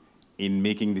people in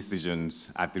making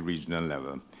decisions at the regional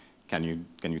level. Can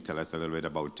you tell us a little bit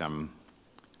about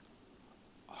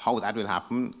how that will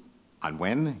happen and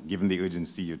when, given the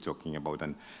urgency you're talking about?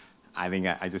 And I think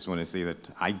I just want to say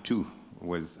that I too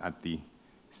was at the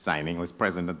signing, was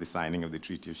present at the signing of the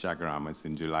Treaty of Chaguaramas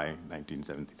in July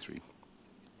 1973.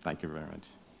 Thank you very much.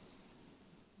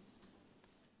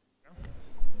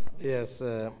 Yes,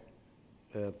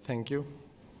 thank you.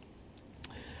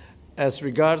 As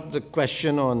regards the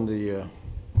question on the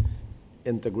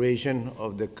integration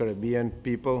of the Caribbean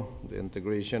people, the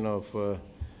integration of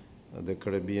the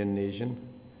Caribbean nation,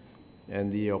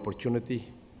 and the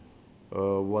opportunity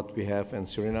what we have in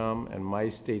Suriname, and my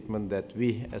statement that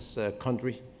we as a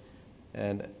country,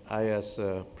 and I as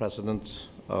President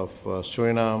of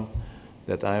Suriname,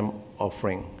 that I'm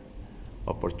offering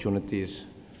opportunities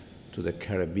to the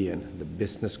Caribbean, the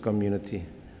business community,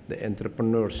 the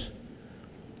entrepreneurs.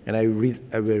 And I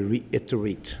will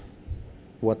reiterate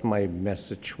what my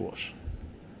message was.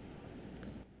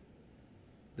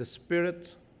 The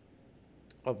spirit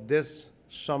of this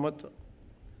summit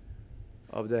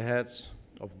of the heads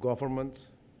of government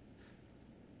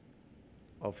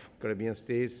of Caribbean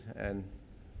states and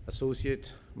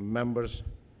associate members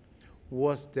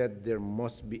was that there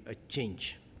must be a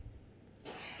change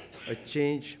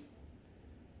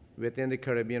within the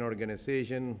Caribbean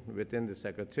organization, within the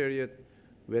Secretariat,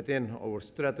 within our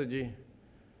strategy.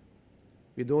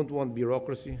 We don't want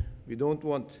bureaucracy. We don't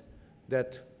want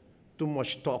that too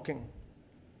much talking,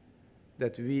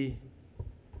 that we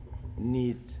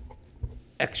need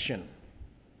action.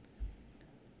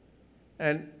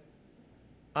 And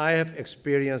I have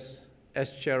experienced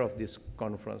as chair of this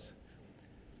conference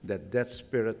that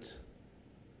spirit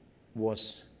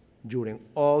was during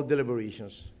all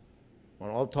deliberations on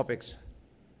all topics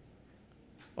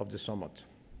of the summit.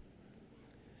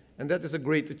 And that is a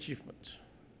great achievement.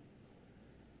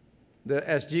 The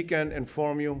SG can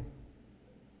inform you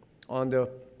on the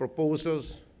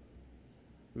proposals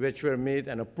which were made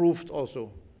and approved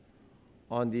also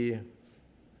on the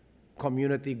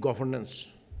community governance.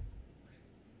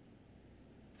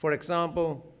 For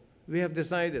example, we have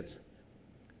decided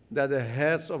that the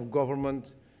heads of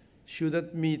government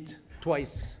shouldn't meet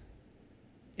twice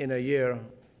in a year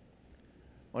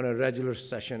on a regular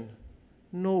session.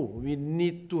 No, we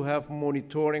need to have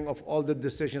monitoring of all the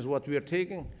decisions what we are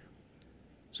taking.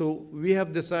 So we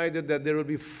have decided that there will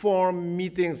be 4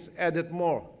 meetings added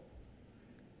more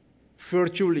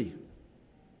virtually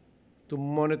to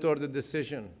monitor the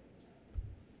decision,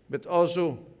 but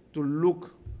also to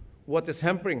look what is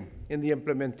hampering in the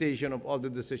implementation of all the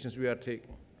decisions we are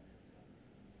taking.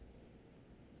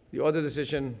 The other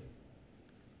decision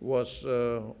was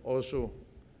also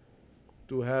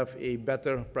to have a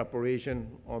better preparation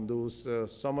on those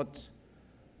summits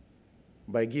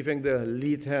by giving the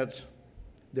lead heads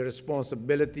the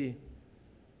responsibility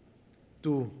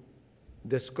to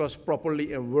discuss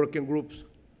properly in working groups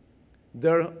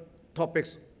their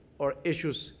topics or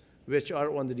issues which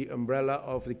are under the umbrella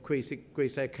of the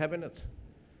quasi-cabinet,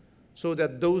 so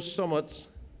that those summits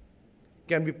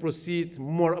can be proceed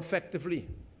more effectively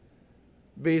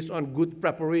based on good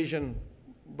preparation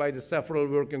by the several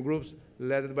working groups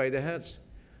led by the heads.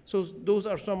 So those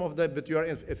are some of the, but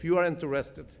if you are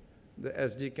interested, the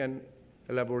SG can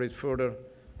elaborate further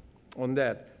on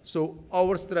that. So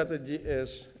our strategy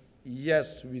is,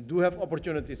 yes, we do have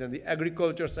opportunities in the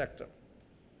agriculture sector.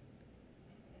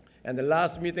 And the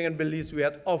last meeting in Belize, we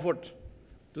had offered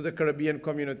to the Caribbean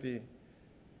community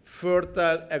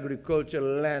fertile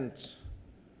agricultural land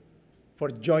for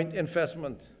joint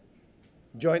investment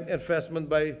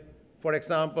by, for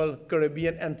example,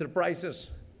 Caribbean enterprises.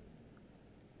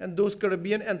 And those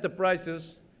Caribbean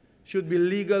enterprises should be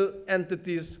legal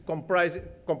entities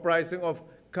comprising of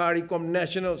Caricom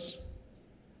nationals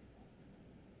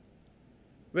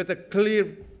with a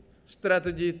clear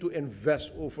strategy to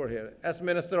invest over here. As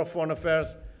Minister of Foreign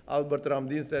Affairs, Albert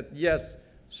Ramdin said, yes,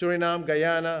 Suriname,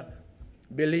 Guyana,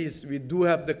 Belize, we do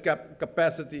have the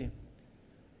capacity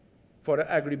for the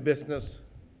agribusiness,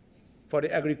 for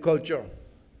the agriculture.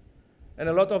 And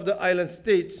a lot of the island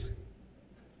states,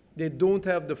 they don't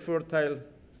have the fertile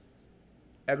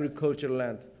agricultural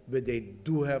land, but they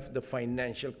do have the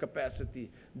financial capacity.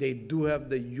 They do have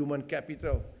the human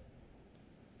capital.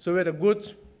 So with a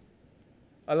good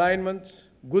alignment,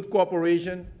 good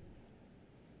cooperation,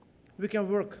 we can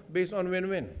work based on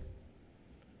win-win.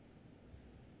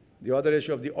 The other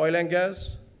issue of the oil and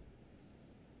gas,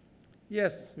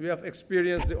 yes, we have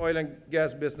experienced the oil and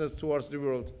gas business towards the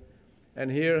world.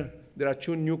 And here, there are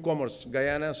two newcomers,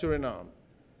 Guyana and Suriname.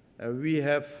 And we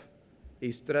have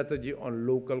a strategy on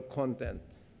local content.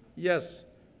 Yes,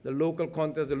 the local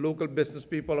content, the local business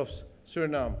people of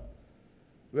Suriname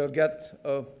will get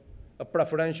a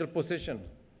preferential position.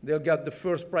 They'll get the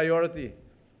first priority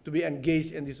to be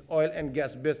engaged in this oil and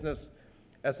gas business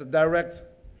as a direct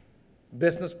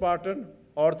business partner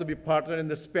or to be partner in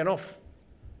the spin-off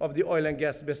of the oil and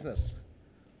gas business.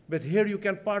 But here you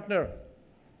can partner.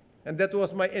 And that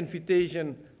was my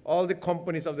invitation, all the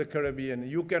companies of the Caribbean.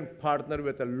 You can partner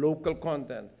with a local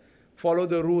content, follow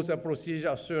the rules and procedures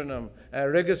of Suriname,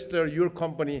 and register your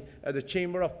company at the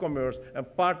Chamber of Commerce and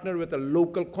partner with a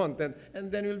local content,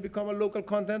 and then you'll become a local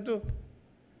content too.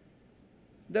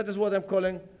 That is what I'm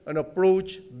calling an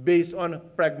approach based on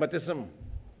pragmatism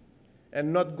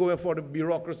and not going for the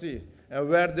bureaucracy. And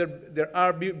where there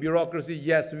are bureaucracy,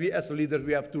 yes, we as leaders,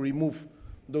 we have to remove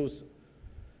those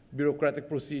bureaucratic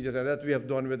procedures, and that we have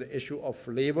done with the issue of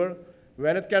labor.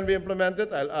 When it can be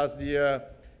implemented, I'll ask the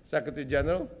Secretary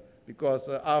General, because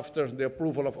after the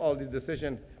approval of all these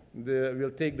decisions,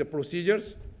 we'll take the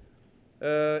procedures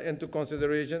into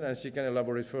consideration, and she can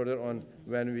elaborate further on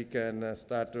when we can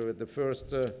start with the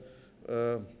first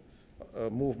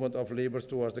movement of labor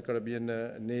towards the Caribbean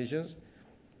nations.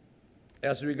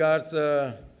 As regards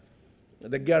the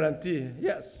guarantee,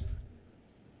 yes,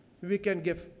 we can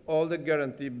give all the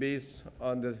guarantee based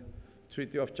on the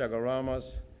Treaty of Chagaramas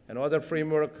and other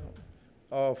framework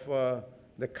of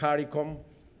the Caricom,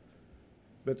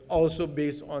 but also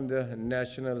based on the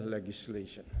national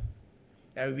legislation.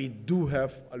 And we do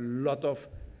have a lot of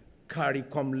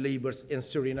Caricom labors in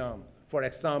Suriname. For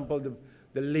example,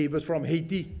 the labors from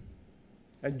Haiti.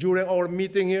 And during our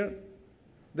meeting here,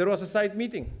 there was a site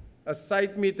meeting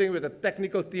with a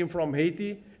technical team from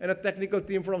Haiti and a technical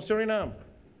team from Suriname,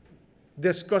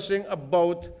 discussing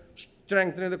about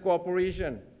strengthening the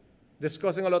cooperation,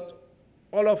 discussing a lot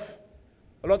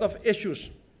of issues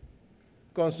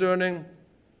concerning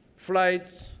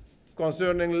flights,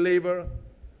 concerning labor,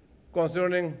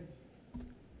 concerning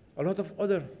a lot of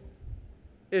other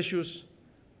issues.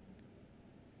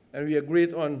 And we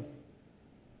agreed on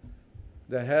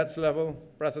the heads level,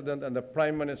 President and the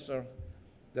Prime Minister,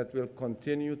 that will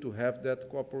continue to have that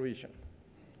cooperation.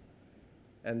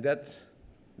 And that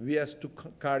we as two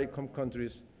CARICOM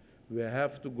countries, we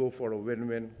have to go for a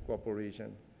win-win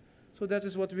cooperation. So that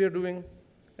is what we are doing.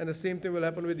 And the same thing will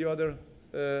happen with the other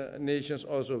nations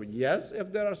also. Yes,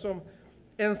 if there are some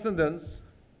incidents,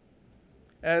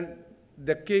 and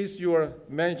the case you are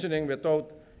mentioning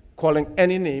without calling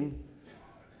any name,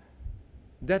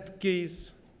 that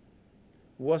case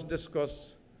was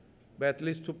discussed by at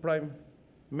least two prime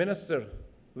ministers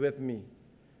with me.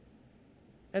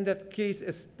 And that case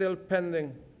is still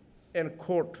pending in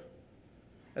court.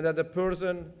 and that the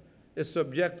person is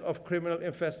subject of criminal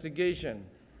investigation,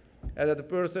 and that the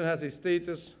person has a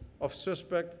status of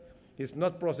suspect, he's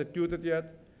not prosecuted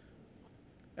yet.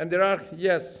 And there are,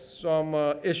 yes, some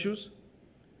issues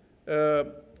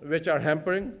which are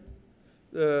hampering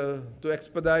to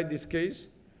expedite this case.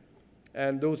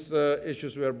 And those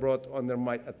issues were brought under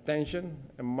my attention,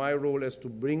 and my role is to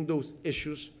bring those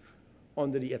issues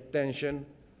under the attention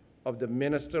of the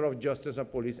Minister of Justice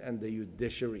and Police and the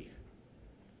judiciary.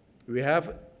 We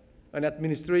have an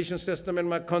administration system in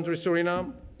my country,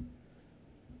 Suriname,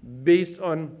 based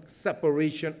on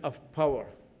separation of power,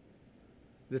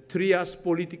 the trias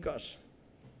politicas.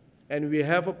 And we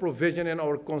have a provision in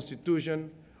our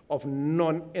constitution of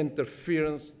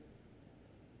non-interference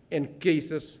in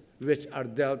cases which are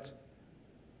dealt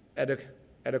at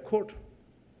a court.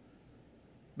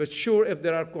 But sure, if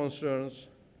there are concerns,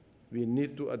 we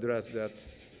need to address that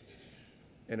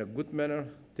in a good manner,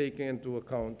 taking into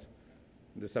account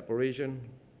the separation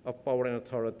of power and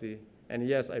authority. And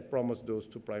yes, I promised those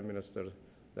to Prime Minister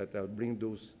that I'll bring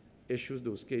those issues,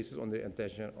 those cases on the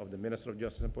attention of the Minister of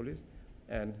Justice and Police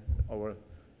and our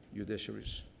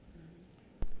judiciaries.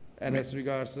 And as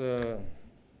regards the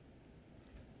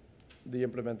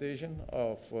implementation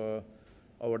of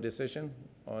our decision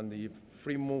on the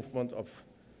free movement of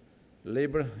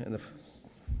labor in the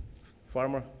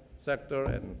farmer sector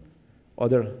and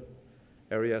other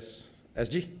areas.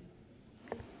 SG?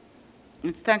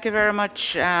 Thank you very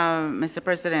much, Mr.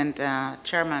 President,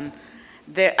 Chairman.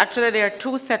 Actually, there are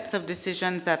two sets of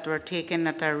decisions that were taken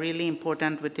that are really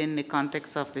important within the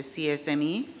context of the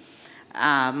CSME.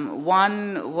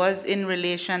 One was in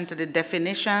relation to the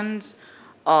definitions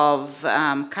of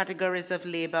categories of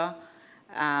labor.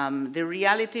 The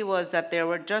reality was that there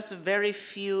were just very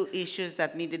few issues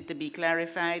that needed to be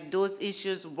clarified. Those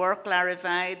issues were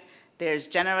clarified. There's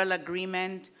general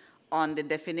agreement on the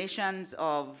definitions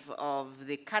of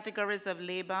the categories of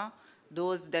labor.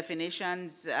 Those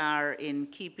definitions are in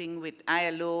keeping with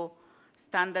ILO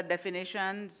standard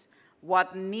definitions.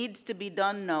 What needs to be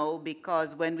done now,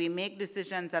 because when we make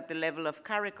decisions at the level of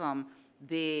Caricom,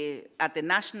 at the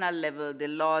national level, the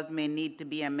laws may need to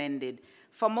be amended.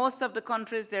 For most of the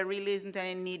countries, there really isn't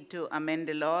any need to amend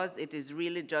the laws. It is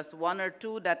really just one or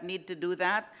two that need to do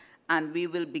that, and we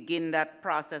will begin that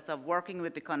process of working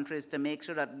with the countries to make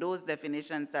sure that those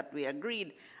definitions that we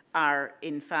agreed are,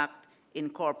 in fact,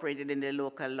 incorporated in the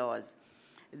local laws.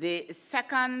 The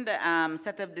second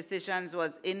set of decisions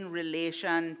was in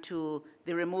relation to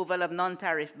the removal of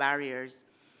non-tariff barriers.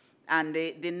 And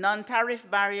the non-tariff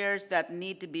barriers that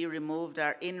need to be removed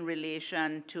are in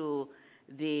relation to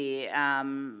the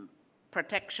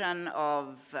protection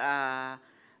of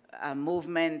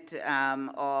movement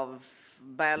of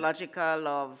biological,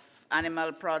 of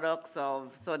animal products,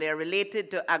 so they're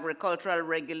related to agricultural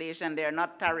regulation. They are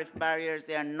not tariff barriers,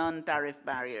 they are non-tariff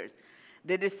barriers.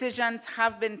 The decisions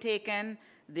have been taken.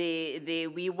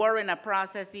 We were in a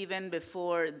process even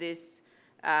before this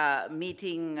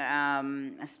meeting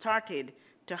started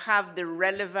to have the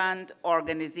relevant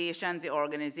organizations, the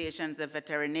organizations of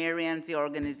veterinarians, the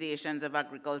organizations of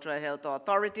agricultural health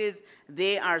authorities.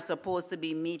 They are supposed to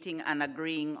be meeting and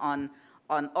agreeing on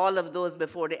all of those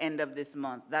before the end of this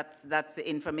month. That's the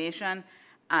information,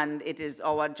 and it is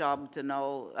our job to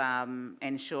now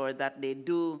ensure that they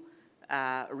do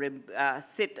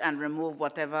sit and remove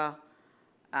whatever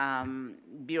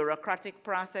bureaucratic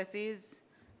processes,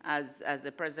 as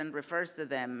the President refers to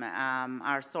them,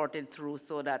 are sorted through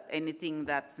so that anything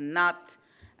that's not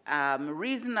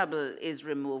reasonable is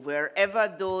removed.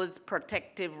 Wherever those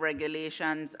protective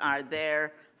regulations are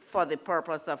there for the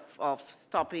purpose of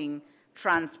stopping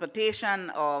transportation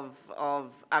of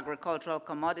agricultural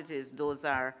commodities, those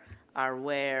are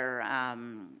where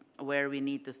we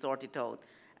need to sort it out.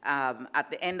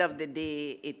 At the end of the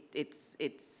day,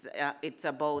 it's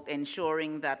about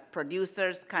ensuring that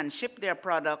producers can ship their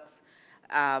products,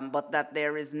 but that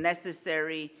there is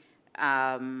necessary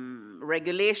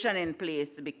regulation in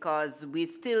place, because we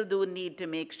still do need to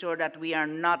make sure that we are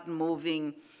not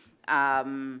moving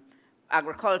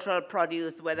agricultural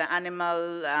produce, whether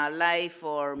animal life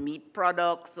or meat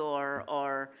products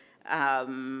or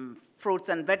fruits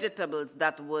and vegetables,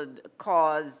 that would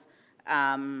cause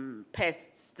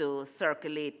pests to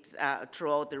circulate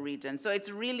throughout the region. So it's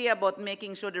really about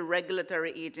making sure the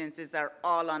regulatory agencies are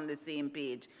all on the same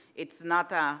page. It's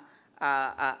not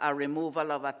a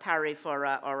removal of a tariff or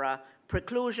a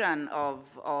preclusion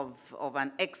of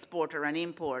an export or an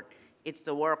import. It's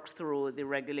to work through the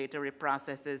regulatory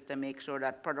processes to make sure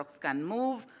that products can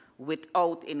move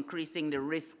without increasing the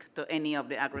risk to any of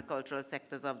the agricultural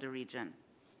sectors of the region.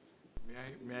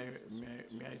 May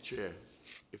I, Chair?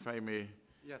 if I may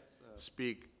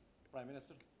speak Prime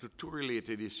Minister. to two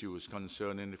related issues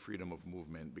concerning the freedom of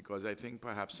movement, because I think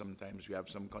perhaps sometimes we have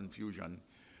some confusion,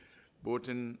 both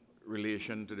in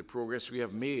relation to the progress we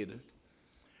have made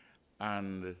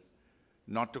and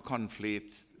not to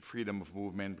conflate freedom of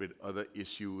movement with other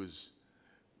issues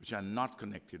which are not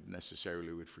connected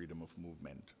necessarily with freedom of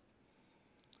movement.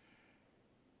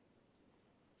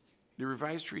 The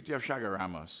revised Treaty of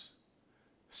Chaguaramas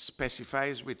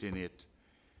specifies within it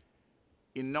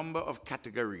a number of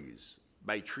categories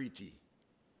by treaty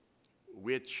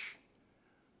which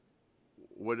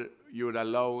you would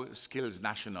allow skills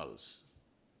nationals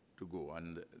to go,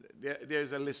 and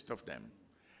there's a list of them.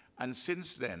 And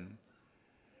since then,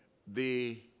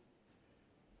 the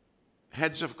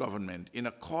heads of government, in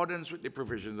accordance with the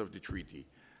provisions of the treaty,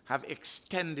 have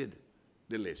extended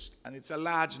the list, and it's a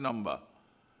large number.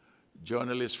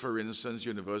 Journalists, for instance,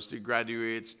 university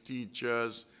graduates,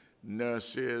 teachers,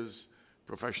 nurses,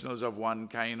 professionals of one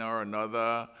kind or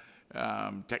another,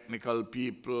 technical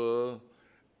people,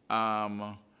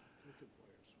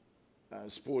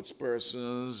 sports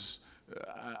persons,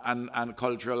 and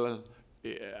cultural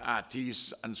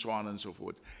artists, and so on and so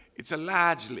forth. It's a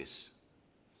large list.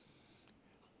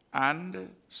 And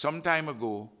some time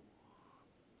ago,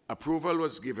 approval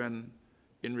was given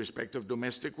in respect of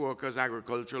domestic workers,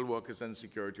 agricultural workers, and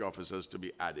security officers to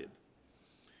be added.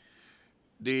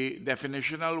 The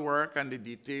definitional work and the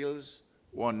details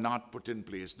were not put in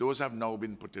place. Those have now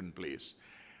been put in place.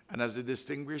 And as the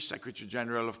distinguished Secretary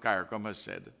General of Caricom has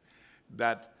said,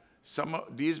 that some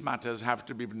of these matters have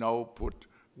to be now put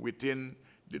within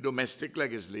the domestic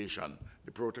legislation.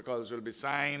 The protocols will be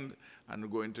signed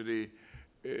and go into the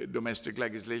domestic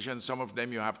legislation. Some of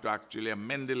them you have to actually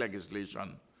amend the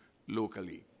legislation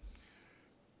locally.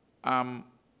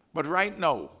 But right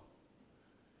now,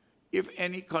 if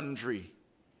any country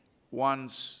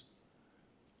wants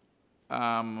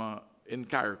in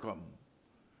CARICOM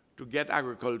to get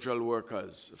agricultural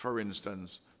workers, for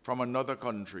instance, from another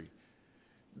country,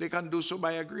 they can do so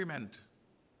by agreement.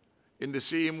 In the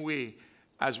same way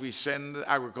as we send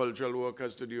agricultural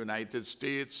workers to the United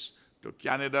States, to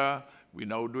Canada, we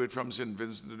now do it from St.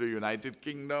 Vincent to the United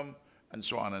Kingdom, and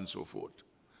so on and so forth.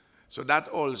 So that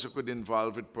also could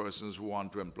involve with persons who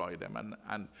want to employ them.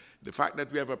 And the fact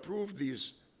that we have approved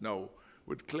these now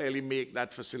would clearly make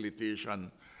that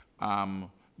facilitation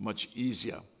much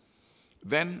easier.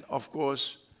 Then, of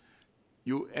course,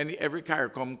 every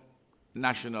CARICOM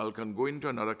national can go into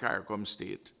another CARICOM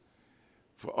state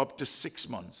for up to 6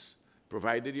 months,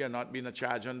 provided you're not being a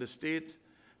charge on the state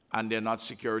and they're not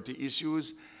security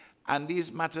issues. And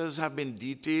these matters have been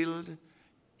detailed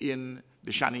in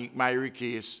the Shanique Myrie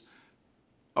case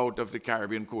out of the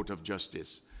Caribbean Court of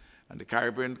Justice. And the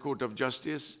Caribbean Court of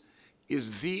Justice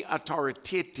is the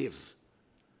authoritative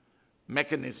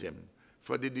mechanism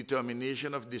for the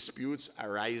determination of disputes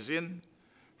arising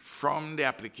from the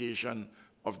application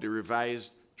of the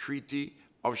revised Treaty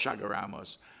of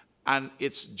Chaguaramas. And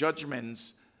its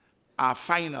judgments are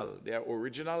final. They are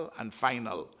original and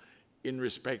final in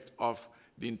respect of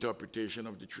the interpretation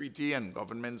of the treaty, and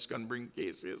governments can bring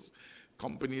cases,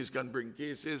 companies can bring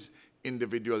cases,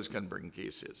 individuals can bring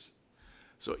cases.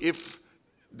 So if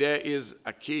there is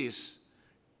a case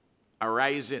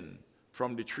arising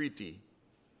from the treaty,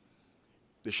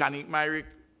 the Shanique Myrie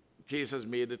case has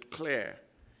made it clear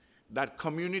that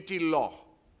community law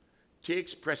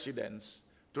takes precedence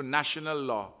to national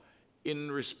law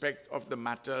in respect of the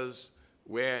matters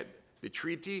where the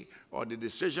treaty or the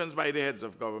decisions by the heads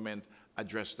of government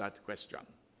address that question.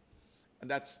 And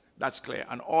that's clear.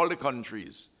 And all the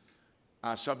countries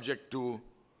are subject to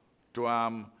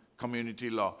community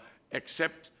law,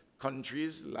 except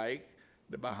countries like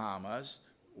the Bahamas,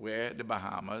 where the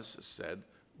Bahamas said,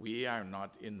 we are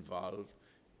not involved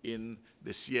in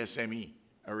the CSME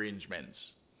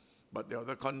arrangements. But the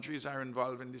other countries are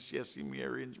involved in the CSME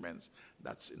arrangements.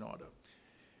 That's in order.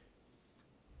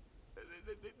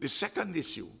 The second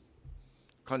issue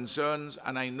concerns,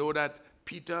 and I know that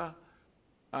Peter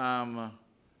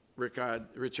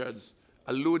Richards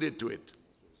alluded to it.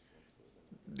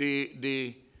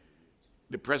 The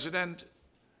president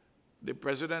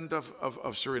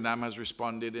of Suriname has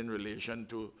responded in relation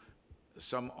to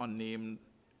some unnamed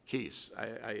case.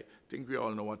 I think we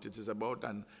all know what it is about,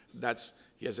 and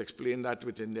he has explained that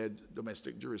within their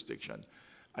domestic jurisdiction.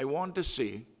 I want to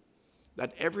say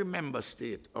that every member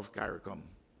state of CARICOM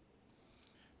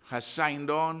has signed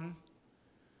on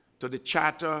to the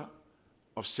Charter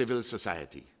of Civil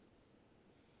Society.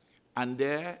 And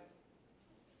there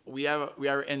we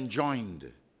are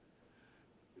enjoined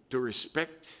to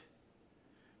respect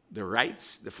the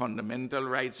rights, the fundamental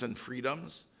rights and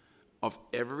freedoms of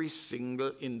every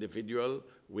single individual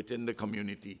within the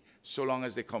community, so long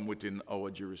as they come within our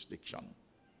jurisdiction.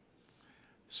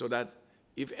 So that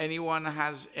if anyone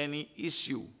has any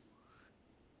issue,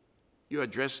 you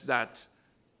address that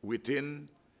within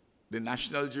the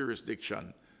national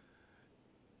jurisdiction.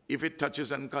 If it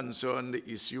touches and concerns the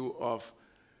issue of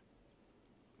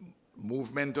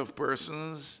movement of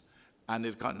persons and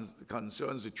it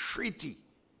concerns the treaty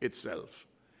itself,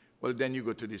 well, then you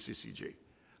go to the CCJ.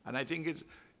 And I think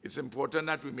it's important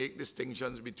that we make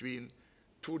distinctions between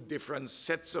two different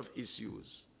sets of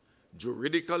issues,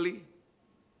 juridically,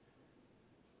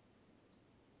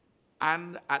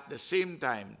 and at the same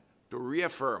time to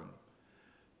reaffirm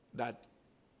that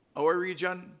our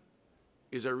region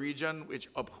is a region which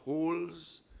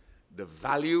upholds the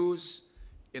values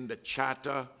in the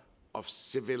Charter of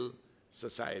Civil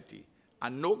Society.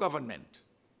 And no government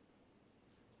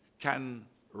can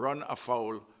run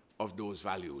afoul of those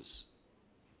values.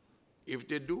 If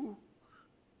they do,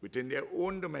 within their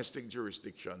own domestic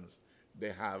jurisdictions,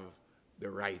 they have the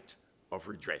right of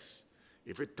redress.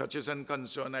 If it touches and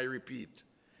concerns, I repeat,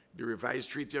 the revised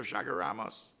Treaty of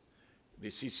Chaguaramas, the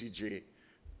CCJ,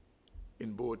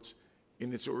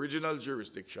 in its original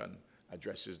jurisdiction,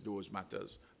 addresses those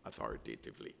matters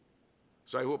authoritatively.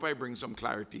 So I hope I bring some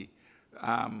clarity,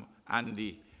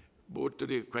 Andy, both to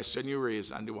the question you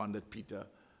raised and the one that Peter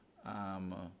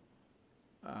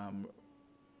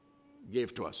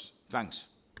gave to us. Thanks.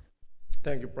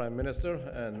 Thank you, Prime Minister.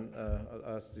 And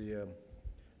I'll ask the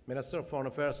Minister of Foreign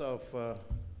Affairs of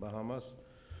Bahamas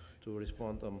to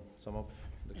respond to some of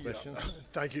the questions.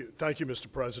 Thank you,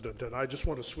 Mr. President. And I just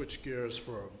want to switch gears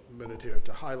for a minute here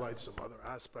to highlight some other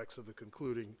aspects of the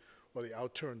concluding or the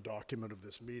outturned document of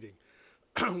this meeting,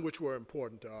 which were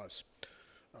important to us.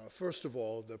 First of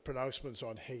all, the pronouncements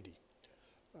on Haiti.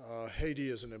 Haiti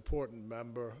is an important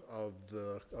member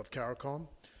of Caricom,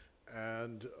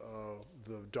 and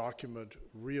the document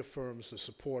reaffirms the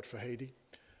support for Haiti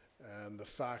and the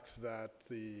fact that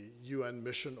the UN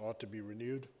mission ought to be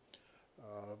renewed.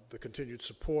 The continued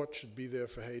support should be there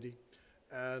for Haiti,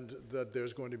 and that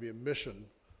there's going to be a mission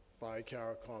by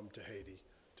Caricom to Haiti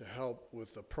to help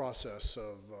with the process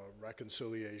of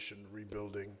reconciliation,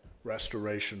 rebuilding,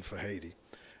 restoration for Haiti.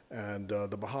 And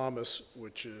the Bahamas,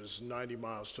 which is 90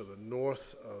 miles to the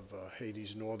north of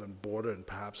Haiti's northern border and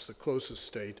perhaps the closest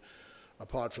state,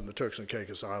 apart from the Turks and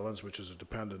Caicos Islands, which is a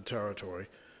dependent territory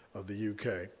of the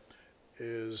UK,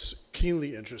 is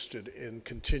keenly interested in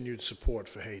continued support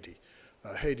for Haiti.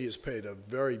 Haiti has paid a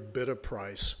very bitter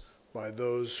price by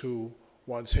those who,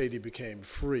 once Haiti became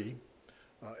free,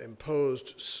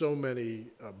 imposed so many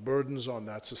burdens on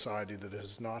that society that it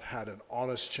has not had an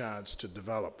honest chance to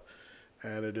develop.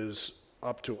 And it is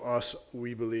up to us,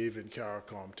 we believe in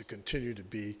Caricom, to continue to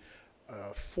be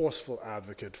a forceful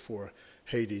advocate for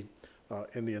Haiti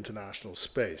in the international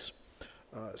space.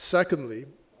 Secondly,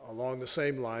 along the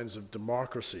same lines of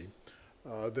democracy,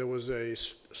 there is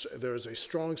a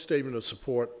strong statement of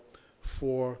support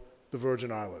for the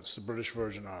Virgin Islands, the British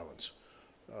Virgin Islands.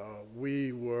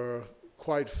 We were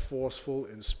quite forceful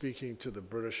in speaking to the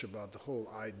British about the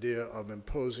whole idea of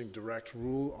imposing direct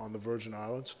rule on the Virgin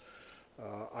Islands.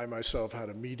 I myself had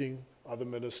a meeting, other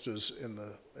ministers in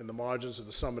the margins of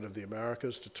the Summit of the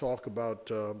Americas, to talk about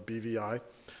BVI,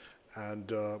 and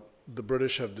the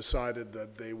British have decided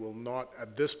that they will not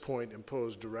at this point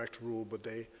impose direct rule, but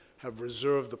they have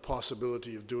reserved the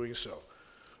possibility of doing so.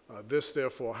 This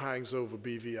therefore hangs over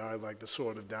BVI like the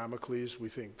sword of Damocles. We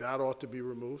think that ought to be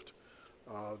removed.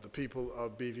 The people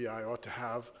of BVI ought to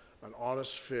have an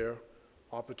honest, fair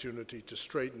opportunity to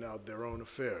straighten out their own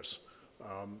affairs.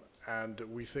 And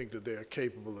we think that they are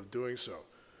capable of doing so.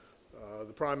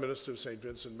 The Prime Minister of St.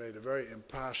 Vincent made a very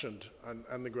impassioned,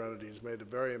 and the Grenadines made a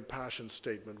very impassioned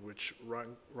statement which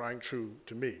rang true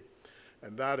to me.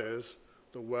 And that is,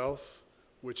 the wealth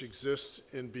which exists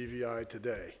in BVI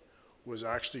today was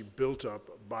actually built up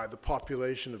by the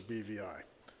population of BVI.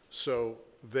 So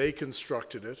they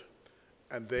constructed it,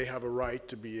 and they have a right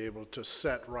to be able to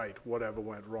set right whatever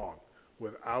went wrong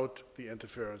without the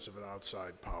interference of an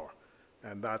outside power.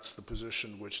 And that's the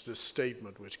position which this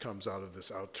statement, which comes out of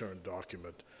this outturned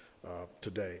document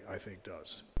today, I think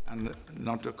does. And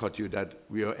not to cut you, that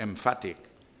we are emphatic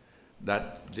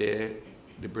that the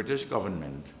British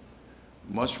government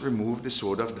must remove the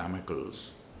sword of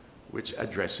Damocles, which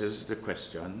addresses the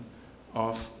question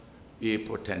of a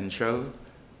potential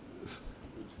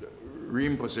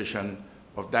reimposition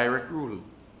of direct rule.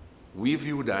 We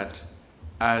view that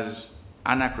as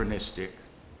anachronistic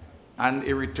and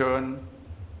a return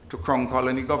to Crown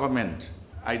Colony government.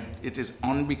 It is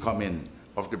unbecoming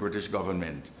of the British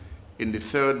government in the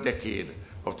third decade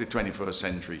of the 21st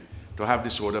century to have the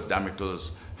sword of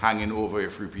Damocles hanging over a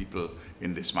few people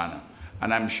in this manner.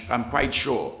 And I'm quite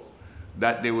sure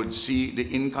that they would see the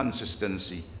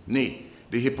inconsistency, nay,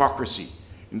 the hypocrisy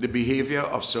in the behavior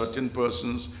of certain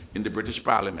persons in the British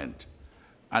Parliament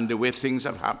and the way things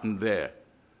have happened there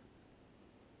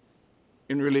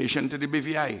in relation to the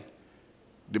BVI.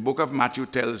 The book of Matthew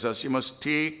tells us you must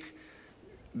take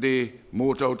the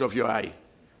mote out of your eye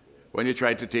when you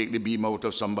try to take the beam out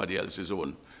of somebody else's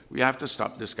own. We have to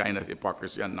stop this kind of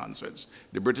hypocrisy and nonsense.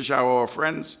 The British are our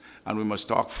friends, and we must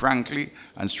talk frankly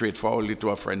and straightforwardly to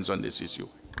our friends on this issue.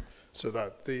 So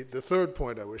that the third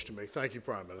point I wish to make, thank you,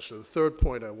 Prime Minister. The third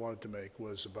point I wanted to make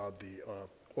was about the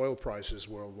oil prices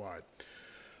worldwide.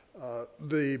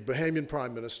 The Bahamian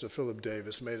Prime Minister, Philip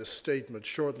Davis, made a statement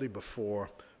shortly before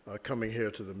coming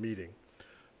here to the meeting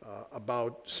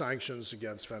about sanctions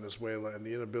against Venezuela and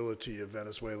the inability of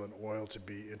Venezuelan oil to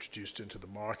be introduced into the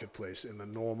marketplace in the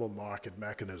normal market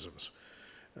mechanisms.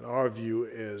 And our view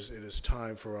is it is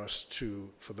time for us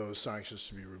for those sanctions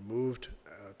to be removed,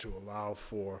 to allow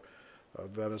for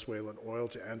Venezuelan oil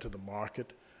to enter the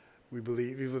market. We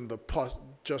believe even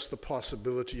just the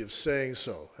possibility of saying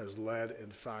so has led, in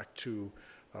fact, to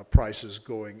prices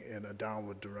going in a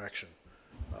downward direction.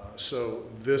 So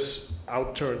this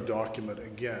outturned document,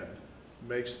 again,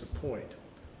 makes the point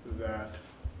that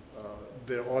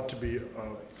there ought to be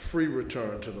a free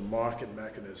return to the market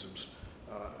mechanisms.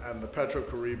 And the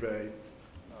Petrocaribe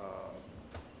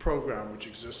program, which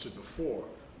existed before,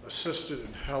 assisted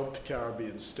and helped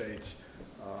Caribbean states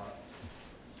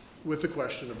with the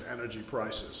question of energy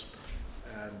prices.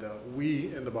 And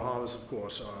we in the Bahamas, of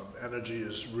course, energy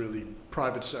is really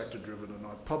private sector driven and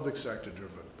not public sector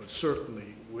driven, but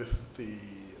certainly with the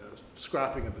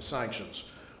scrapping of the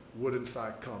sanctions would in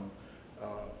fact come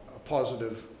a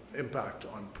positive impact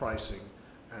on pricing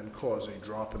and cause a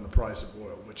drop in the price of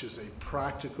oil, which is a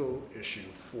practical issue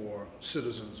for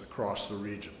citizens across the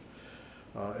region.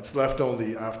 It's left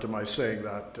only after my saying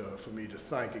that for me to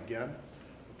thank again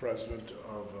the President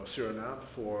of Suriname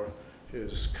for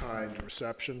his kind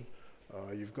reception.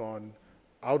 You've gone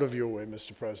out of your way,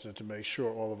 Mr. President, to make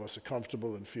sure all of us are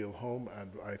comfortable and feel home,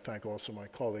 and I thank also my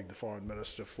colleague, the Foreign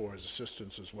Minister, for his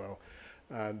assistance as well.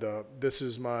 And this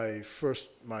is my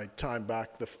time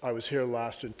back. I was here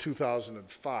last in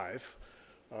 2005.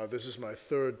 This is my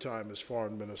third time as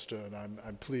Foreign Minister, and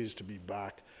I'm pleased to be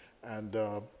back. And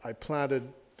I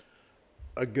planted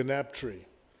a Gnep tree,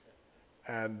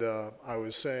 and I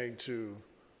was saying to,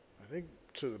 I think,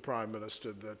 to the Prime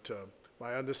Minister that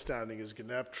my understanding is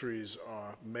Gnep trees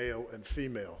are male and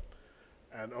female,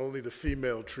 and only the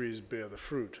female trees bear the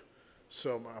fruit.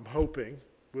 So I'm hoping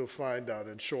we'll find out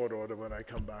in short order when I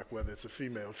come back whether it's a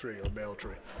female tree or a male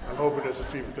tree. I'm hoping it's a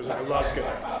female because I love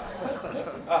Gnep.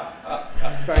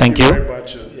 Thank you very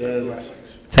much, and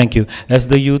blessings. Thank you. As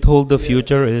the youth hold the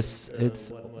future, yes,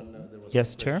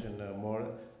 Chair. More,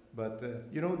 but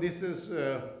you know, this is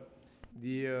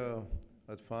the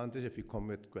advantage. If you come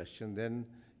with question, then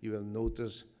you will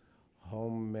notice how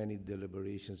many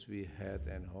deliberations we had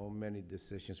and how many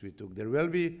decisions we took. There will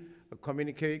be a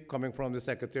communique coming from the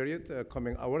Secretariat,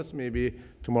 coming hours, maybe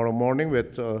tomorrow morning,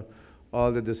 with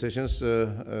all the decisions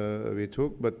we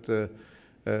took. But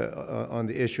on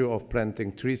the issue of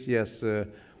planting trees, yes,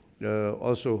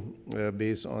 also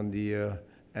based on the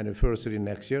anniversary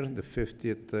next year, the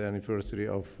 50th anniversary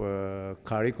of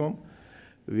Caricom,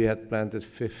 we had planted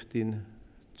 15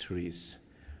 trees.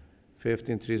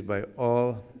 15 trees by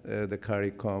all the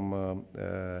Caricom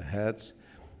heads.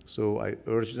 So I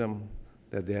urge them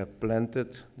that they have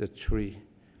planted the tree,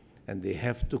 and they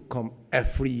have to come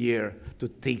every year to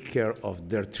take care of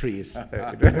their trees.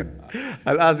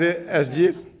 I'll ask the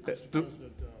SG. Mr.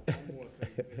 President, one more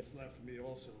thing. It's left for me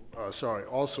also.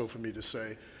 Also for me to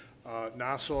say,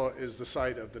 Nassau is the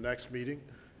site of the next meeting.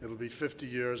 It'll be 50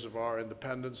 years of our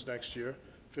independence next year,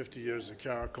 50 years of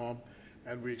Caricom,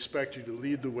 and we expect you to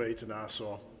lead the way to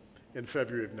Nassau in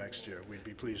February of next year. We'd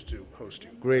be pleased to host you.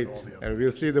 Great, and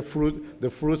we'll see the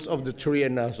fruits of the tree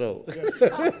in Nassau. Yes.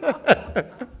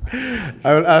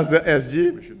 I will ask the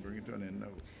SG. We should bring it to an end now.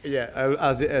 Yeah, I will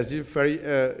ask the SG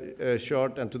very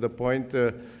short and to the point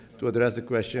to address the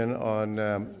question on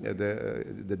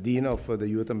the Dean of the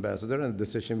Youth Ambassador and the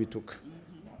decision we took.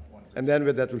 And then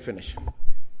with that, we'll finish.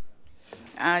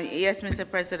 Yes, Mr.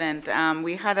 President.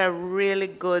 We had a really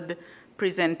good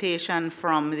presentation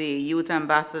from the Youth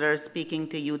Ambassador speaking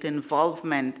to youth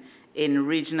involvement in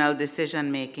regional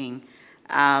decision-making.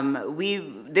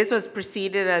 This was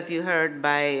preceded, as you heard,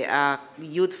 by a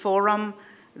youth forum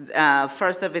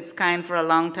first of its kind for a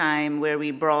long time, where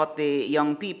we brought the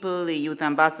young people, the youth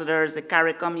ambassadors, the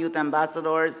Caricom youth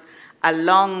ambassadors,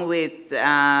 along with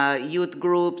youth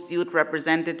groups, youth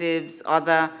representatives,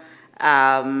 other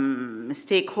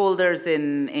stakeholders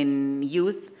in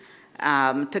youth.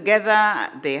 Together,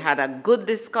 they had a good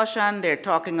discussion. They're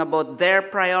talking about their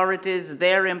priorities,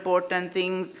 their important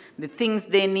things, the things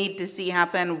they need to see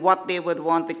happen, what they would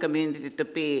want the community to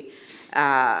pay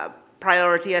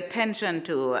priority attention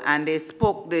to. And they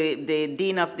spoke, the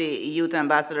Dean of the Youth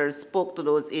Ambassadors spoke to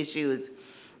those issues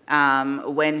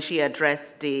when she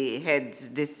addressed the heads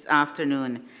this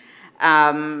afternoon.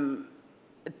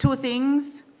 Two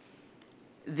things.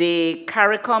 The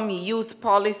Caricom youth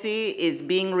policy is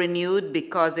being renewed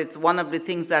because it's one of the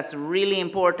things that's really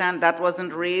important. That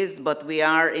wasn't raised, but we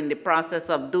are in the process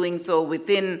of doing so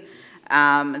within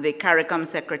the Caricom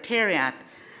Secretariat.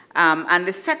 And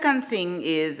the second thing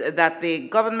is that the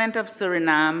government of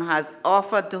Suriname has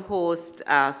offered to host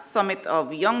a summit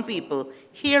of young people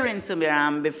here in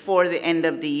Suriname before the end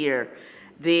of the year.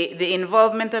 The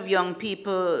involvement of young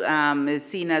people is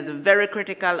seen as very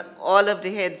critical. All of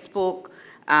the heads spoke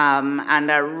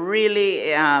and are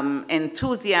really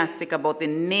enthusiastic about the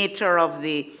nature of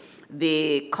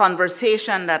the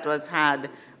conversation that was had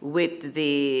with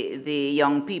the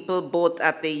young people, both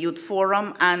at the Youth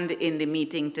Forum and in the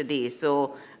meeting today.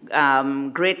 So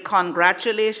great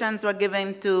congratulations were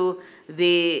given to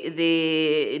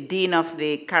the Dean of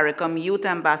the Caricom Youth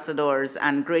Ambassadors,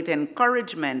 and great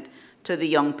encouragement to the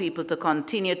young people to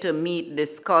continue to meet,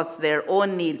 discuss their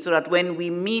own needs, so that when we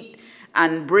meet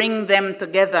and bring them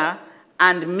together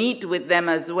and meet with them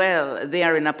as well, they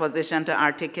are in a position to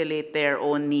articulate their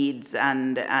own needs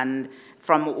and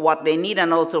from what they need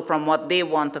and also from what they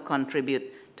want to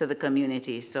contribute to the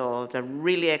community. So it's a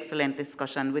really excellent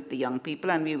discussion with the young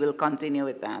people, and we will continue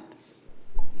with that.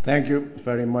 Thank you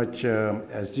very much,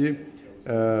 SG.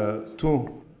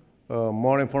 Two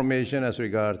more information as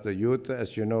regards the youth.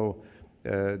 As you know,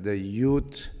 the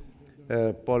youth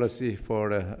policy for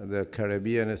the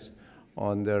Caribbean is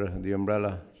under the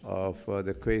umbrella of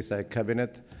the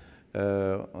quasi-cabinet,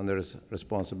 under the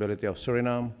responsibility of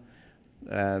Suriname,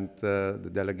 and the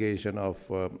delegation of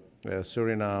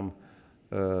Suriname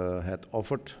had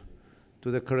offered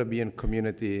to the Caribbean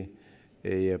community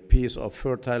a piece of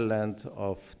fertile land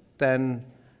of 10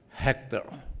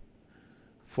 hectares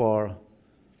for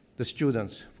the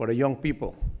students, for the young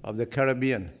people of the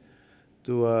Caribbean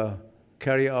to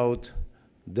carry out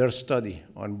their study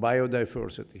on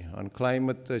biodiversity, on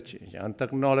climate change, on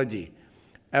technology,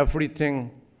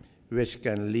 everything which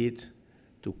can lead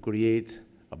to create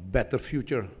a better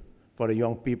future for the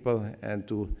young people and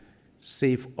to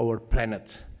save our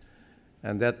planet.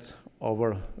 And that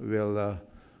will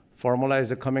formalize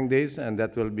the coming days, and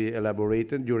that will be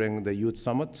elaborated during the Youth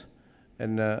Summit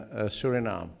in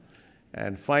Suriname.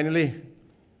 And finally,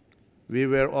 we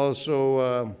were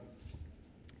also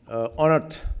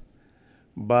honored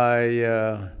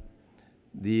by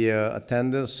the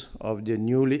attendance of the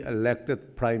newly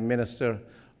elected Prime Minister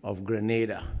of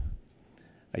Grenada,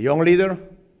 a young leader,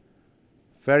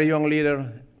 very young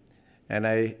leader, and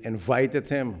I invited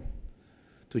him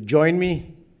to join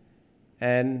me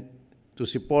and to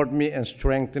support me in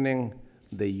strengthening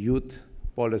the youth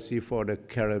policy for the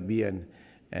Caribbean,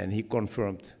 and he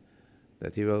confirmed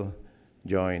that he will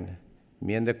join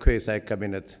me and the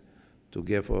quasi-cabinet to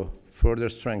give a further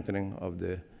strengthening of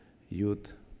the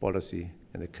youth policy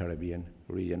in the Caribbean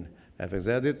region. Having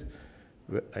said it,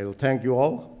 I will thank you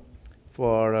all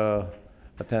for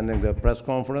attending the press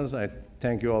conference. I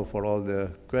thank you all for all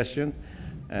the questions,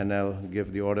 and I'll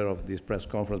give the order of this press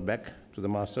conference back to the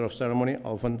Master of Ceremony,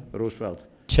 Alvin Roosevelt.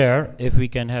 Chair, if we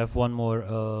can have one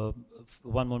more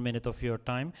minute of your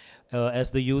time.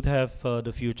 As the youth have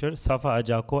the future, Safa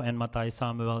Ajako and Matai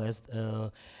Samuel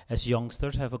as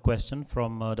youngsters have a question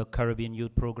from the Caribbean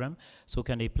Youth Program. So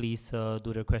can they please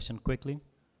do their question quickly?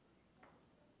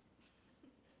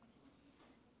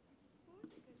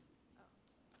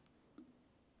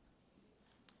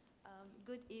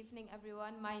 Good evening,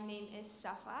 everyone. My name is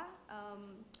Safa.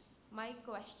 My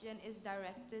question is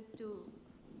directed to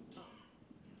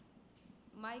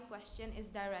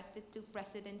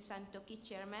President Santokhi,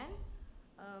 Chairman.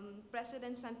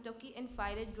 President Santokhi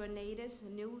invited Grenada's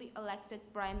newly elected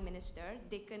Prime Minister,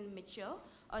 Dickon Mitchell,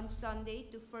 on Sunday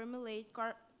to formulate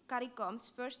Caricom's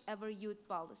first ever youth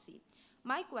policy.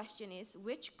 My question is,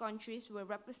 which countries were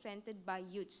represented by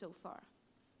youth so far?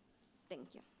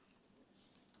 Thank you.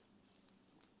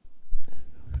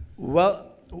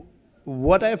 Well,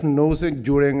 what I've noticed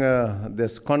during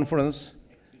this conference,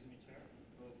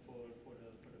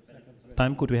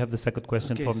 time. Could we have the second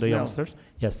question Okay, from the Snell. youngsters?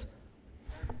 Yes.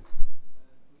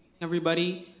 Everybody,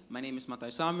 my name is Matai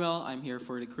Samuel. I'm here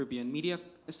for the Caribbean Media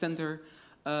Center.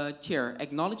 Chair,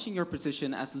 acknowledging your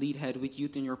position as lead head with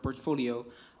youth in your portfolio,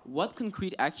 what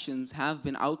concrete actions have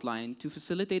been outlined to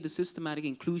facilitate the systematic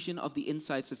inclusion of the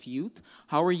insights of youth?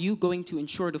 How are you going to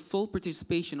ensure the full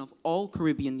participation of all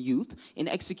Caribbean youth in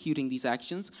executing these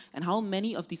actions? And how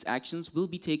many of these actions will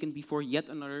be taken before yet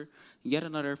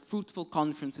another fruitful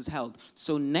conference is held?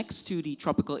 So next to the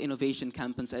Tropical Innovation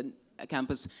Campus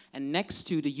and next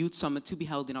to the Youth Summit to be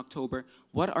held in October,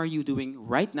 what are you doing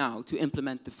right now to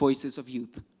implement the voices of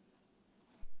youth?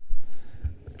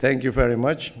 Thank you very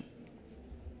much.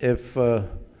 If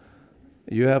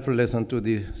you have listened to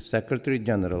the Secretary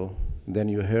General, then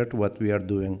you heard what we are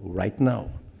doing right now.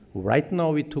 Right now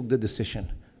we took the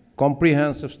decision,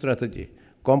 comprehensive strategy,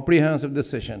 comprehensive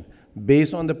decision,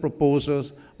 based on the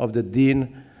proposals of the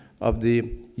Dean of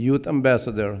the Youth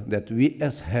Ambassador, that we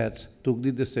as heads took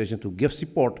the decision to give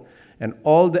support, and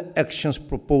all the actions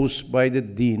proposed by the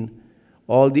Dean,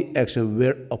 all the actions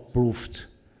were approved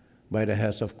by the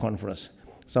heads of conference.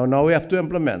 So now we have to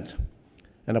implement.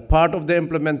 And a part of the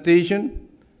implementation,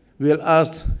 we'll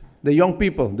ask the young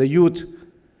people, the youth,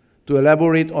 to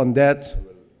elaborate on that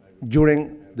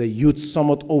during the Youth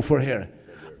Summit over here.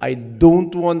 I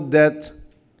don't want that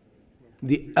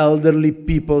the elderly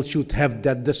people should have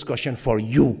that discussion for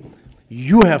you.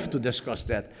 You have to discuss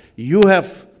that. You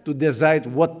have to decide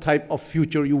what type of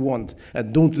future you want,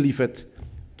 and don't leave it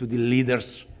to the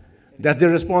leaders. That's the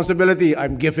responsibility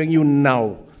I'm giving you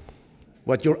now,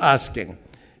 what you're asking.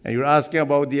 And you're asking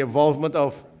about the involvement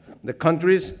of the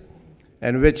countries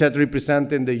and which had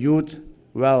represented the youth.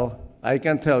 Well, I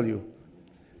can tell you,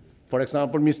 for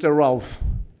example, Mr. Ralph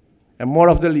and more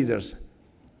of the leaders,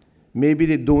 maybe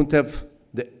they don't have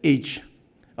the age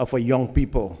of a young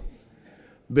people,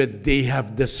 but they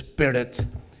have the spirit,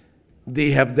 they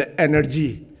have the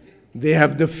energy, they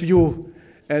have the fuel,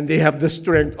 and they have the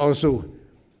strength also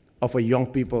of a young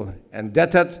people. And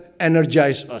that had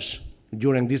energized us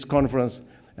during this conference,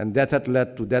 and that had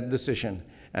led to that decision.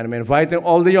 And I'm inviting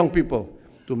all the young people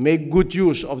to make good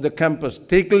use of the campus,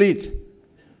 take lead,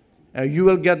 and you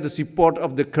will get the support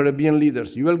of the Caribbean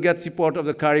leaders. You will get support of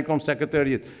the Caricom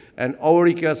Secretariat. And our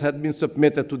request had been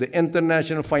submitted to the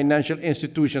international financial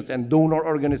institutions and donor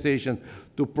organizations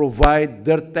to provide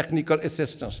their technical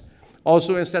assistance.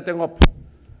 Also in setting up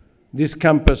this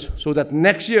campus so that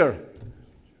next year,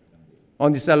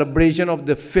 on the celebration of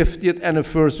the 50th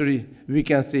anniversary, we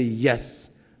can say, yes,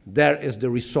 there is the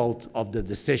result of the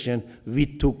decision we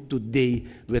took today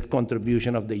with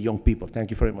contribution of the young people. Thank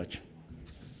you very much.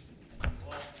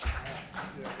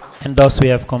 And thus we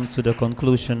have come to the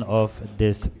conclusion of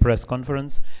this press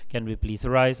conference. Can we please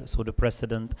rise so the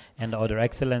President and the other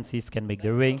excellencies can make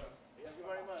their way?